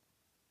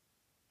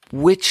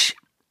 which,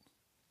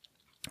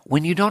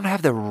 when you don't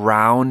have the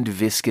round,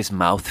 viscous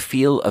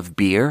mouthfeel of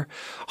beer,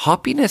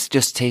 hoppiness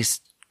just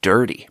tastes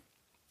dirty.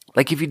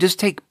 Like if you just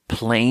take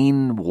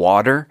plain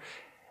water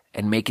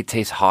and make it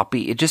taste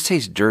hoppy, it just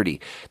tastes dirty.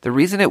 The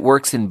reason it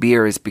works in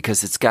beer is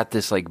because it's got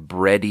this like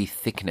bready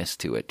thickness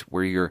to it,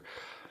 where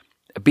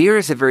beer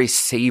is a very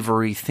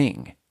savory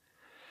thing.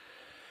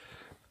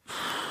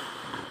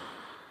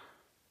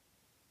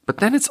 But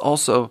then it's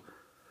also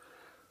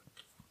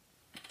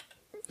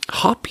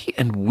hoppy,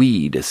 and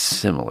weed is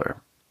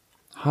similar.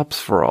 Hops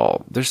for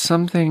all. There's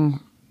something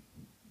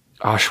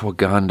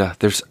ashwagandha.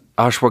 There's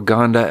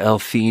ashwagandha,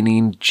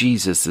 L-theanine.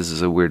 Jesus, this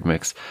is a weird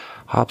mix.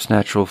 Hops,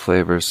 natural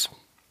flavors.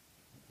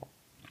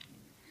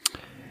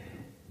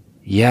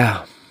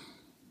 Yeah.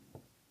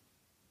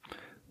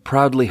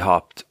 Proudly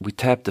hopped. We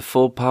tap the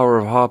full power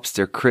of hops,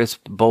 their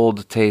crisp,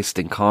 bold taste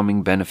and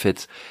calming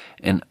benefits,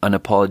 and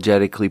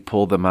unapologetically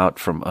pull them out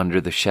from under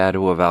the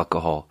shadow of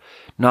alcohol.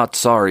 Not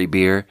sorry,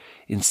 beer.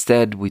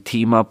 Instead, we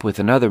team up with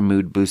another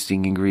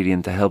mood-boosting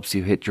ingredient that helps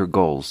you hit your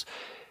goals.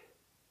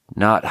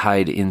 Not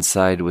hide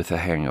inside with a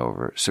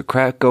hangover. So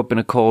crack open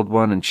a cold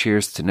one and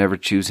cheers to never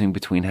choosing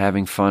between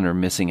having fun or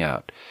missing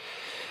out.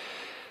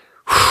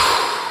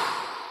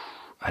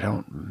 I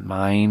don't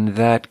mind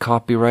that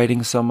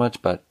copywriting so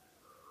much, but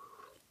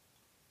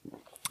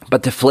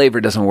the flavor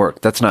doesn't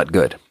work. That's not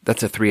good.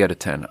 That's a 3 out of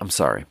 10. I'm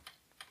sorry.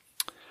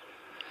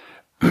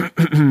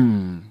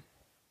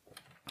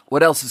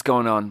 What else is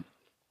going on?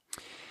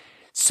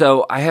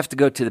 So I have to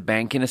go to the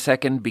bank in a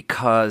second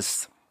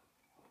because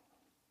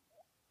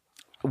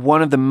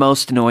one of the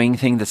most annoying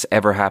things that's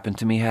ever happened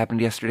to me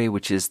happened yesterday,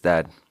 which is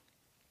that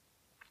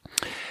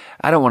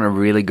I don't want to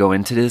really go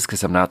into this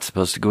because I'm not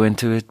supposed to go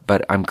into it,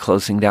 but I'm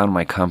closing down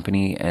my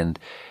company, and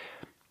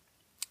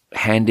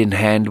hand in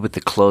hand with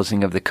the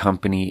closing of the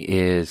company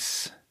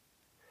is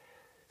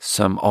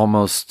some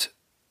almost,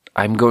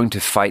 I'm going to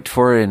fight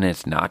for it, and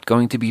it's not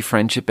going to be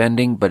friendship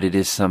ending, but it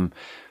is some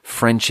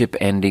friendship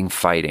ending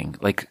fighting.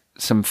 Like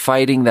some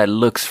fighting that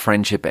looks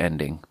friendship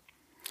ending,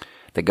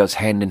 that goes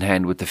hand in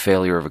hand with the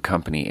failure of a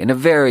company in a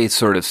very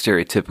sort of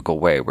stereotypical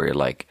way, where you're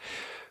like,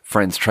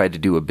 friends try to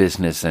do a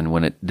business, and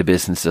when the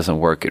business doesn't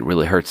work, it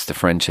really hurts the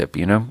friendship,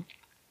 you know?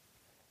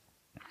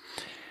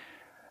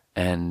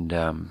 And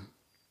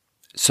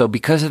so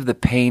because of the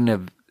pain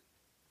of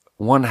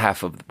one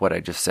half of what I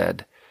just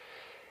said,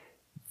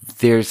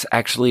 there's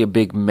actually a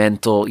big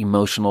mental,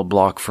 emotional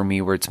block for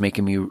me where it's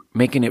making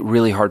it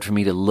really hard for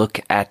me to look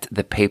at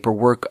the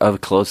paperwork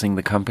of closing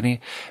the company,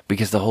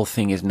 because the whole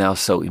thing is now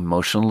so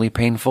emotionally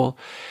painful.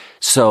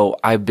 So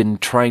I've been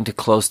trying to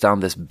close down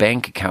this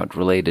bank account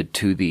related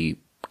to the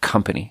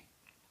company,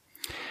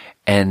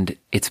 and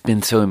it's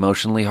been so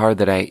emotionally hard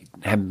that I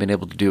haven't been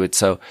able to do it.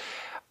 So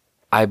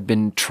I've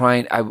been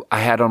trying, I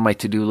had on my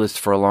to-do list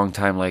for a long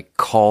time, like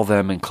call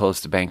them and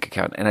close the bank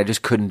account, and I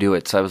just couldn't do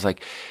it. So I was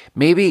like,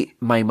 maybe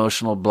my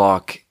emotional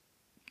block,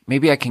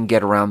 maybe I can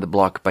get around the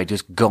block by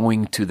just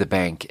going to the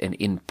bank and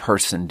in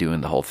person doing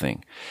the whole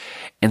thing.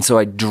 And so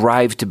I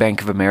drive to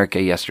Bank of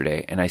America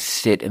yesterday, and I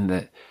sit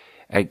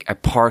I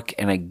park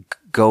and I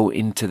go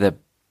into the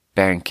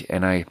bank,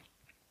 and I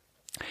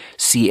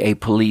see a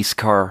police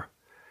car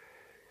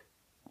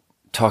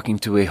talking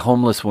to a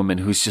homeless woman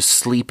who's just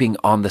sleeping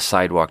on the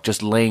sidewalk,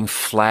 just laying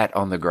flat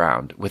on the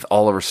ground with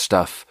all of her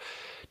stuff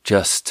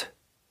just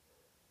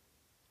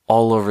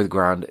all over the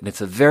ground. And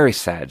it's a very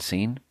sad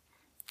scene.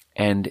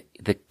 And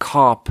the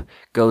cop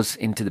goes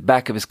into the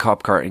back of his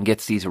cop car and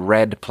gets these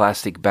red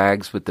plastic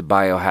bags with the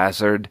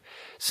biohazard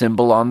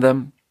symbol on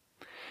them.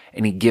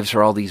 And he gives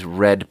her all these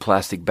red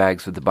plastic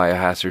bags with the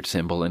biohazard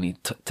symbol, and he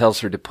tells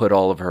her to put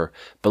all of her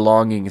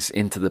belongings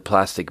into the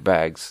plastic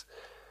bags,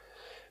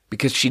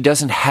 because she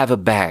doesn't have a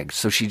bag.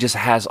 So she just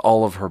has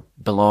all of her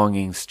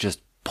belongings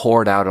just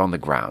poured out on the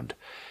ground,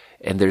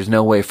 and there's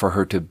no way for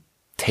her to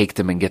take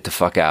them and get the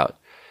fuck out.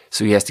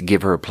 So he has to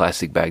give her a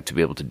plastic bag to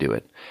be able to do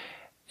it.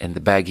 And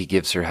the bag he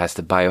gives her has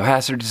the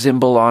biohazard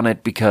symbol on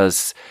it,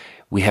 because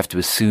we have to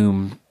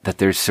assume that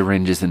there's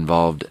syringes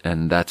involved,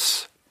 and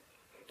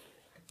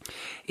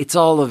it's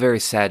all a very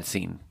sad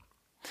scene.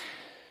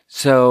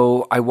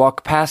 So I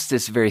walk past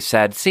this very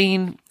sad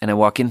scene, and I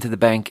walk into the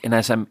bank, and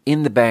as I'm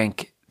in the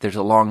bank, there's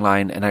a long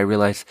line, and I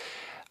realize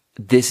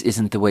this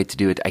isn't the way to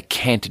do it. I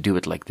can't do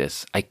it like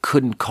this. I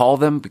couldn't call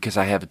them because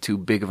I have too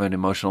big of an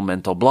emotional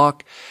mental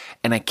block,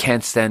 and I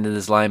can't stand in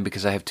this line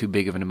because I have too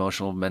big of an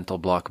emotional mental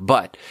block.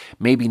 But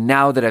maybe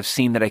now that I've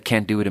seen that I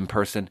can't do it in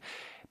person,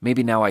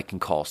 maybe now I can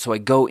call. So I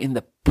go in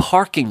the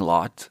parking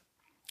lot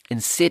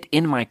and sit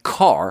in my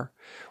car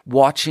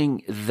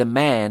watching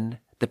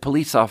the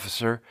police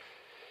officer,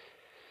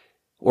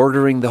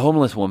 ordering the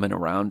homeless woman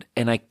around,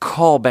 and I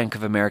call Bank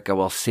of America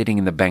while sitting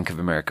in the Bank of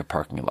America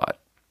parking lot.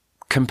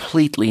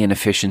 Completely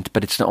inefficient,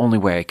 but it's the only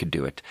way I could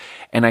do it.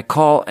 And I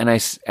call and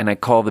I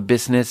call the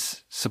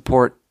business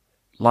support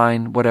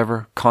line,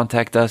 whatever,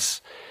 contact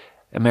us,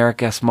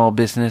 America Small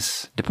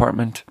Business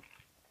Department.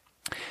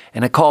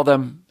 And I call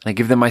them, and I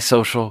give them my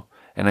social,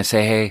 And I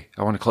say, hey,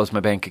 I want to close my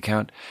bank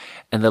account.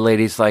 And the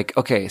lady's like,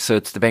 okay, so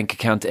it's the bank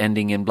account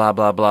ending in blah,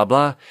 blah, blah,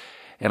 blah.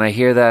 And I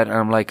hear that and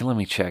I'm like, let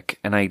me check.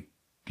 And I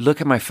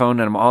look at my phone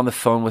and I'm on the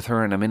phone with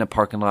her and I'm in a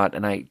parking lot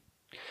and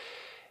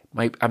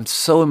I'm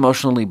so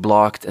emotionally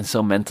blocked and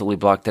so mentally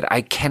blocked that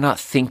I cannot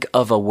think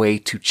of a way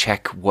to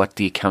check what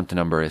the account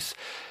number is.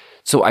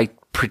 So I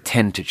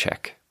pretend to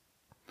check.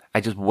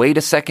 I just wait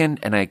a second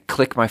and I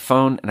click my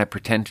phone and I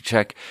pretend to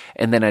check.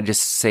 And then I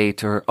just say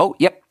to her, oh,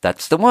 yep,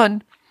 that's the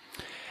one.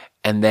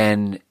 And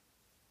then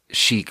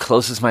she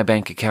closes my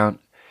bank account.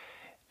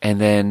 And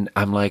then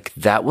I'm like,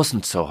 that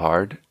wasn't so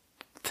hard.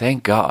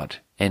 Thank God.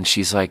 And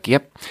she's like,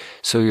 yep.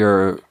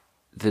 So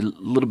the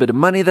little bit of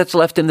money that's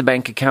left in the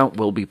bank account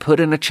will be put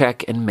in a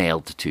check and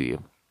mailed to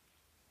you.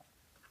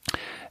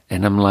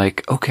 And I'm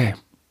like, okay,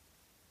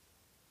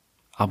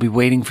 I'll be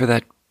waiting for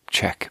that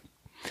check.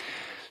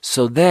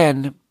 So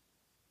then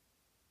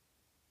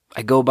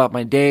I go about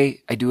my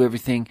day, I do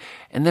everything,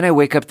 and then I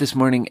wake up this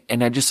morning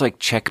and I just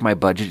check my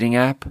budgeting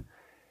app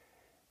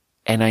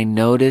and I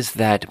notice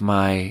that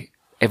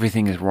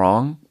everything is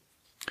wrong.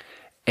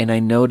 And I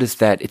notice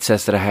that it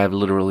says that I have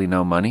literally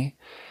no money,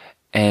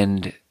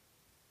 and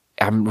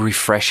I'm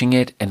refreshing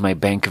it and my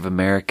Bank of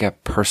America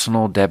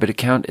personal debit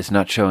account is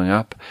not showing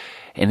up.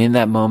 And in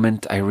that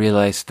moment, I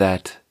realized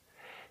that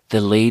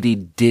the lady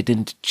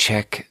didn't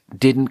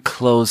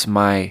close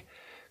my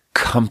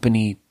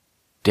company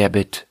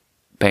debit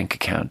bank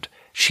account.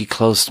 She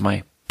closed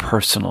my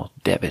personal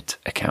debit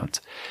account.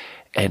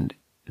 And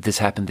this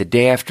happened the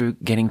day after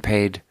getting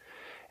paid,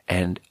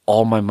 and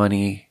all my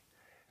money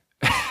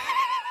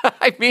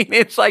I mean,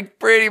 it's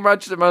pretty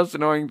much the most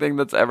annoying thing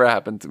that's ever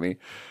happened to me.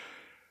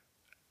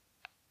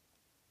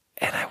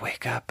 And I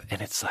wake up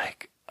and it's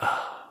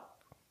oh.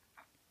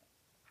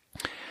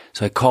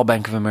 So I call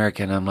Bank of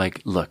America and I'm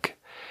like, look,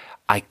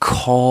 I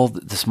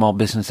called the small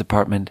business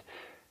department.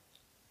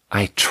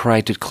 I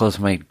tried to close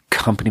my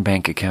company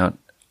bank account.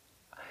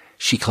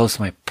 She closed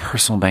my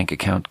personal bank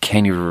account.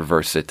 Can you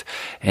reverse it?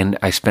 And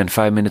I spent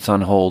 5 minutes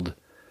on hold.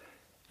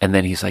 And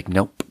then he's like,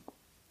 nope,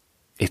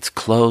 it's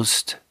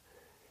closed.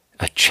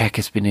 A check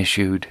has been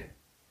issued.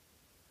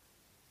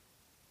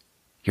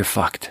 You're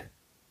fucked.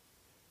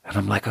 And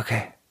I'm like,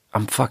 okay,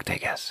 I'm fucked, I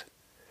guess.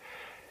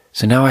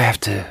 So now I have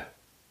to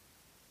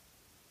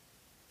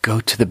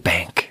go to the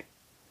bank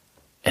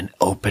and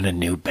open a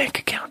new bank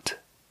account.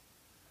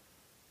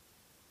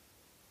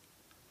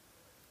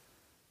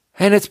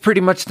 And it's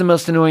pretty much the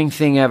most annoying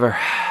thing ever.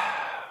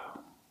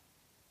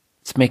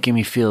 It's making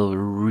me feel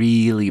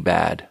really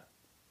bad.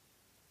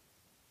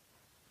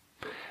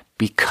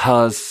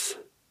 Because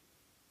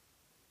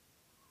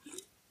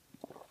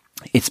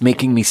it's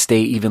making me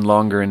stay even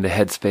longer in the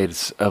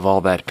headspace of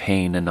all that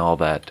pain and all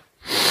that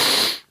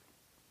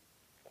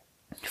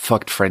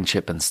fucked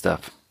friendship and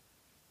stuff.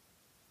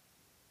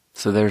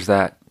 So there's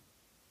that.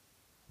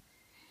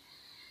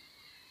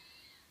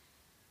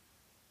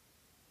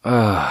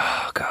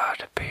 Oh, God.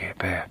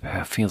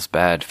 Feels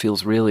bad.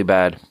 Feels really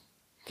bad.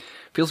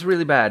 Feels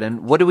really bad.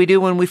 And what do we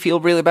do when we feel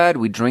really bad?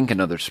 We drink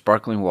another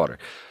sparkling water.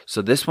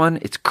 So this one,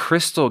 it's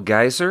Crystal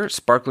Geyser,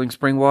 sparkling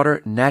spring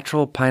water,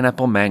 natural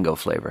pineapple mango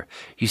flavor.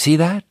 You see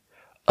that?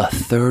 A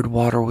third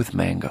water with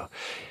mango.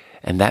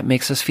 And that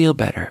makes us feel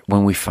better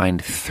when we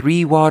find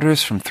 3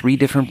 waters from 3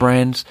 different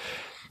brands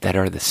that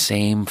are the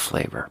same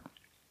flavor.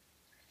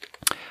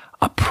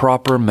 A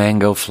proper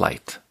mango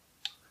flight.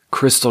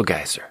 Crystal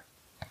Geyser.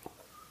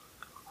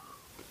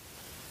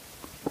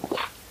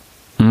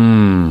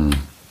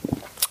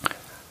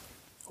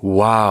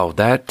 Wow,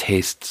 that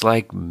tastes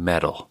like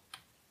metal.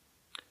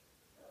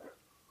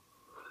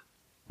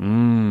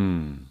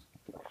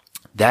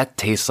 That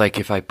tastes like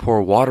if I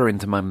pour water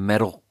into my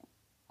metal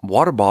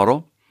water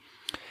bottle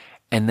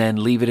and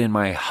then leave it in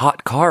my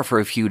hot car for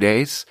a few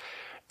days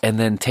and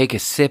then take a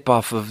sip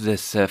off of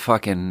this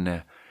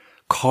fucking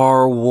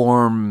car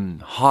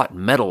warm hot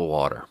metal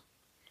water.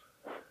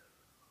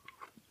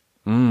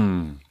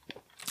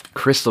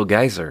 Crystal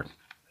Geyser.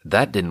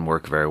 That didn't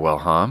work very well,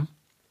 huh?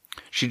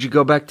 Should you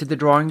go back to the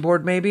drawing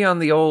board maybe on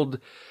the old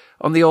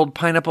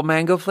pineapple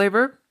mango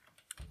flavor?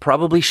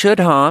 Probably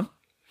should, huh?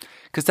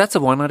 Because that's a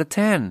 1 out of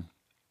 10.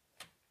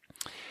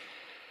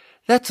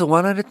 That's a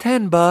 1 out of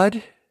 10,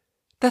 bud.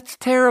 That's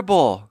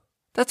terrible.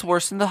 That's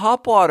worse than the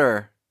hop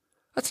water.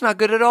 That's not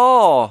good at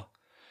all.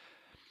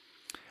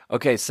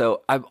 Okay,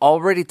 so I've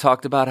already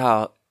talked about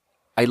how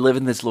I live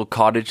in this little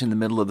cottage in the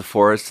middle of the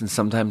forest, and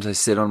sometimes I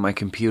sit on my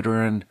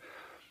computer and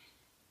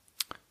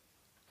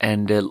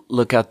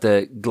look out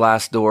the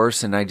glass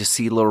doors, and I just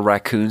see little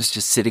raccoons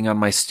just sitting on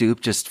my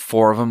stoop, just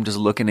 4 of them just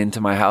looking into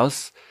my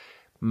house.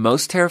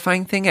 Most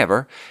terrifying thing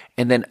ever.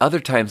 And then other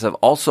times I've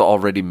also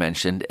already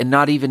mentioned, and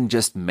not even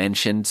just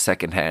mentioned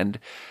secondhand.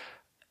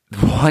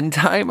 One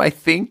time, I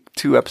think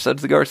 2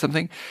 episodes ago or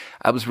something,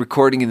 I was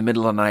recording in the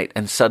middle of the night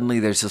and suddenly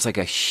there's just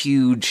a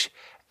huge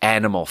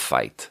animal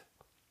fight.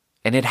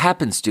 And it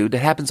happens, dude.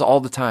 It happens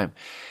all the time.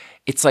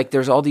 It's like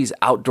there's all these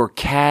outdoor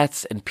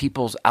cats and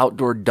people's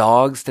outdoor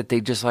dogs that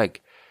they just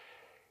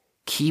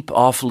keep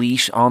off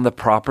leash on the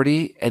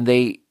property, and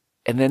they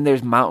And then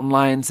there's mountain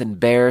lions and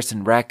bears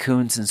and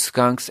raccoons and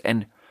skunks.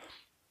 And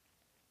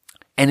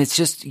it's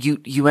just,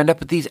 you end up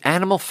with these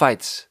animal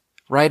fights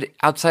right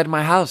outside of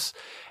my house.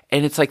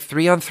 And it's like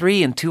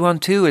 3-on-3 and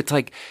 2-on-2. It's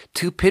like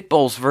 2 pit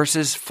bulls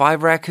versus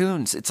 5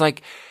 raccoons. It's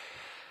like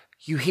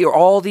you hear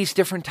all these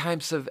different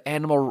types of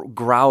animal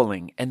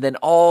growling, and then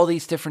all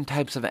these different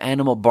types of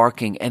animal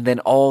barking, and then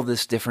all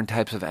this different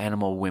types of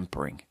animal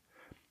whimpering.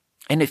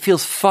 And it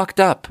feels fucked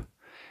up.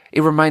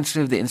 It reminds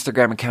me of the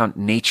Instagram account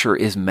Nature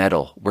is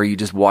Metal, where you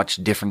just watch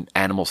different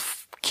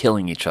animals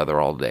killing each other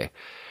all day.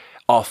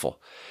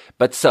 Awful.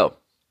 But so,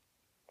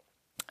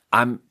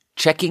 I'm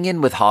checking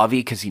in with Javi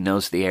because he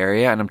knows the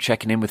area, and I'm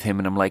checking in with him,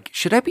 and I'm like,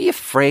 should I be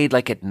afraid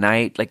like at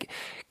night? Like,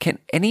 can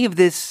any of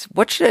this,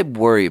 what should I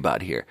worry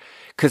about here?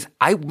 Because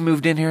I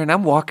moved in here and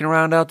I'm walking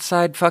around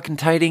outside fucking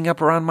tidying up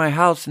around my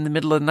house in the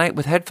middle of the night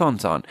with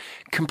headphones on,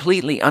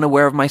 completely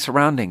unaware of my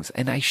surroundings.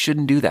 And I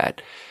shouldn't do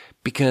that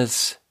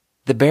because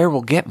the bear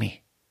will get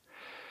me.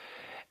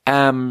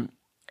 Javi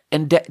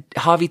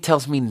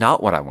tells me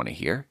not what I want to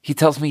hear. He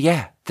tells me,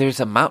 yeah, there's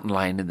a mountain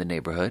lion in the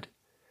neighborhood.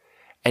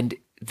 And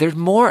there's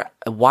more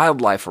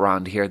wildlife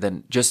around here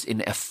than just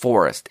in a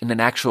forest, in an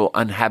actual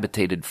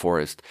uninhabited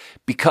forest,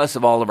 because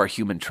of all of our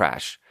human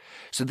trash.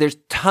 So there's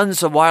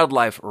tons of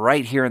wildlife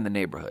right here in the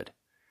neighborhood.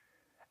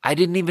 I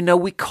didn't even know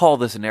we call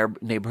this a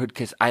neighborhood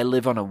because I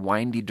live on a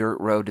windy dirt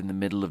road in the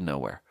middle of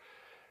nowhere.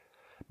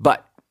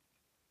 But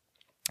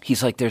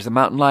he's like, there's a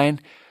mountain lion.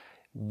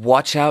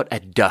 Watch out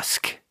at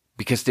dusk,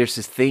 because there's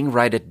this thing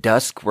right at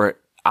dusk where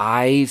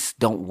eyes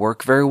don't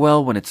work very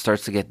well when it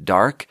starts to get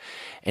dark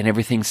and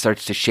everything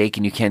starts to shake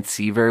and you can't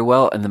see very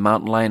well. And the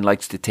mountain lion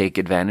likes to take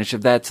advantage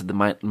of that. So the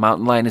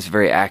mountain lion is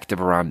very active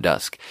around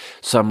dusk.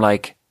 So I'm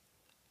like,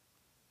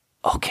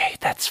 okay,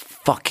 that's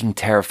fucking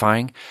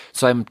terrifying.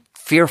 So I'm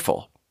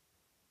fearful.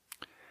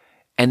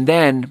 And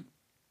then,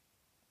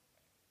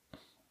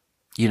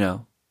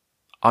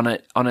 on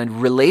a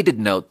related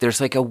note, there's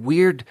like a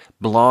weird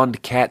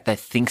blonde cat that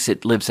thinks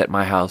it lives at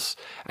my house.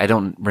 I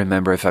don't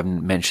remember if I've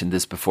mentioned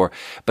this before,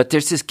 but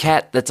there's this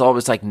cat that's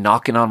always like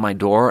knocking on my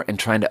door and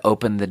trying to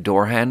open the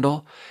door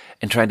handle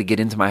and trying to get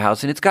into my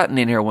house. And it's gotten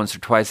in here once or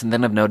twice. And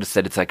then I've noticed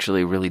that it's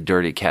actually a really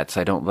dirty cat, so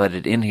I don't let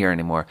it in here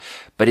anymore.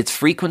 But it's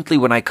frequently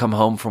when I come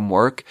home from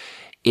work,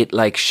 it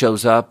like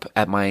shows up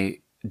at my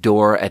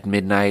door at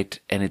midnight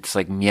and it's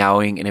like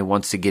meowing and it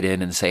wants to get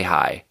in and say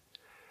hi.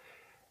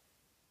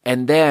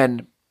 And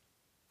then,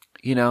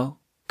 a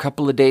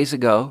couple of days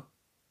ago,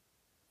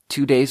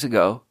 2 days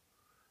ago,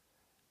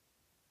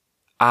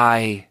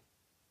 I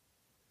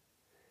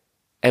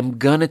am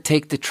gonna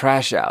take the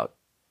trash out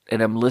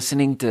and I'm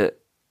listening to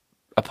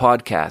a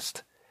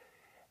podcast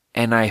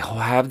and I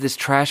have this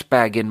trash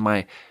bag in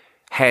my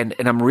hand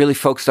and I'm really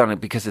focused on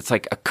it because it's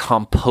like a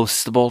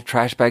compostable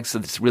trash bag. So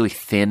it's really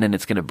thin and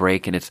it's going to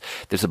break and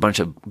there's a bunch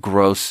of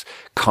gross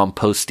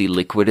composty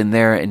liquid in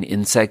there and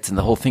insects and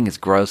the whole thing is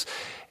gross.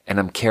 And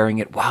I'm carrying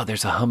it. Wow,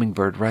 there's a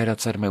hummingbird right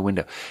outside of my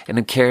window. And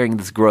I'm carrying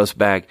this gross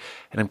bag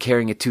and I'm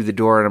carrying it to the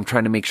door and I'm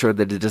trying to make sure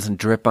that it doesn't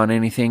drip on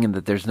anything and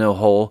that there's no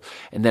hole.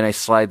 And then I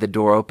slide the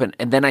door open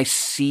and then I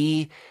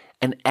see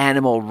an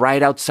animal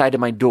right outside of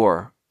my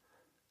door.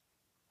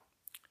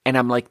 And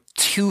I'm like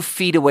 2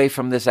 feet away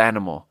from this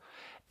animal.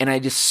 And I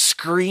just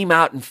scream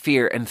out in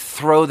fear and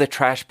throw the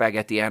trash bag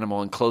at the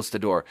animal and close the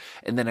door.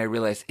 And then I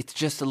realize it's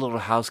just a little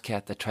house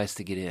cat that tries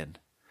to get in.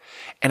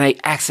 And I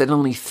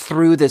accidentally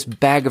threw this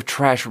bag of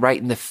trash right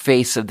in the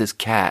face of this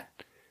cat.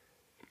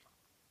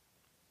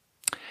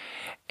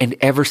 And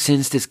ever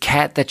since, this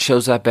cat that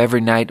shows up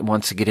every night and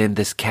wants to get in,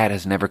 this cat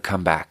has never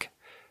come back.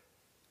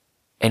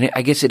 And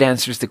I guess it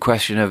answers the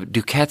question of,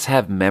 do cats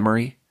have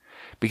memory?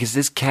 Because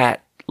this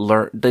cat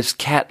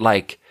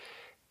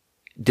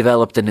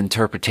developed an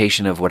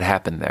interpretation of what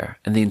happened there.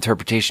 And the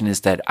interpretation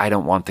is that I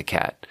don't want the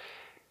cat.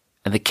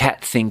 And the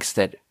cat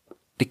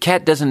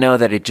doesn't know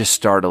that it just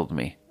startled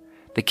me.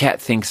 The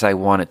cat thinks I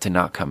want it to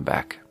not come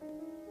back.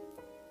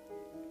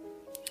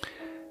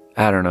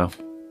 I don't know.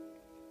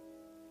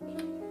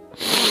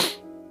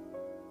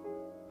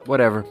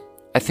 Whatever.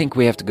 I think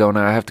we have to go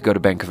now. I have to go to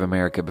Bank of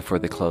America before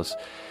they close.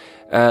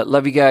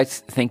 Love you guys.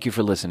 Thank you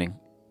for listening.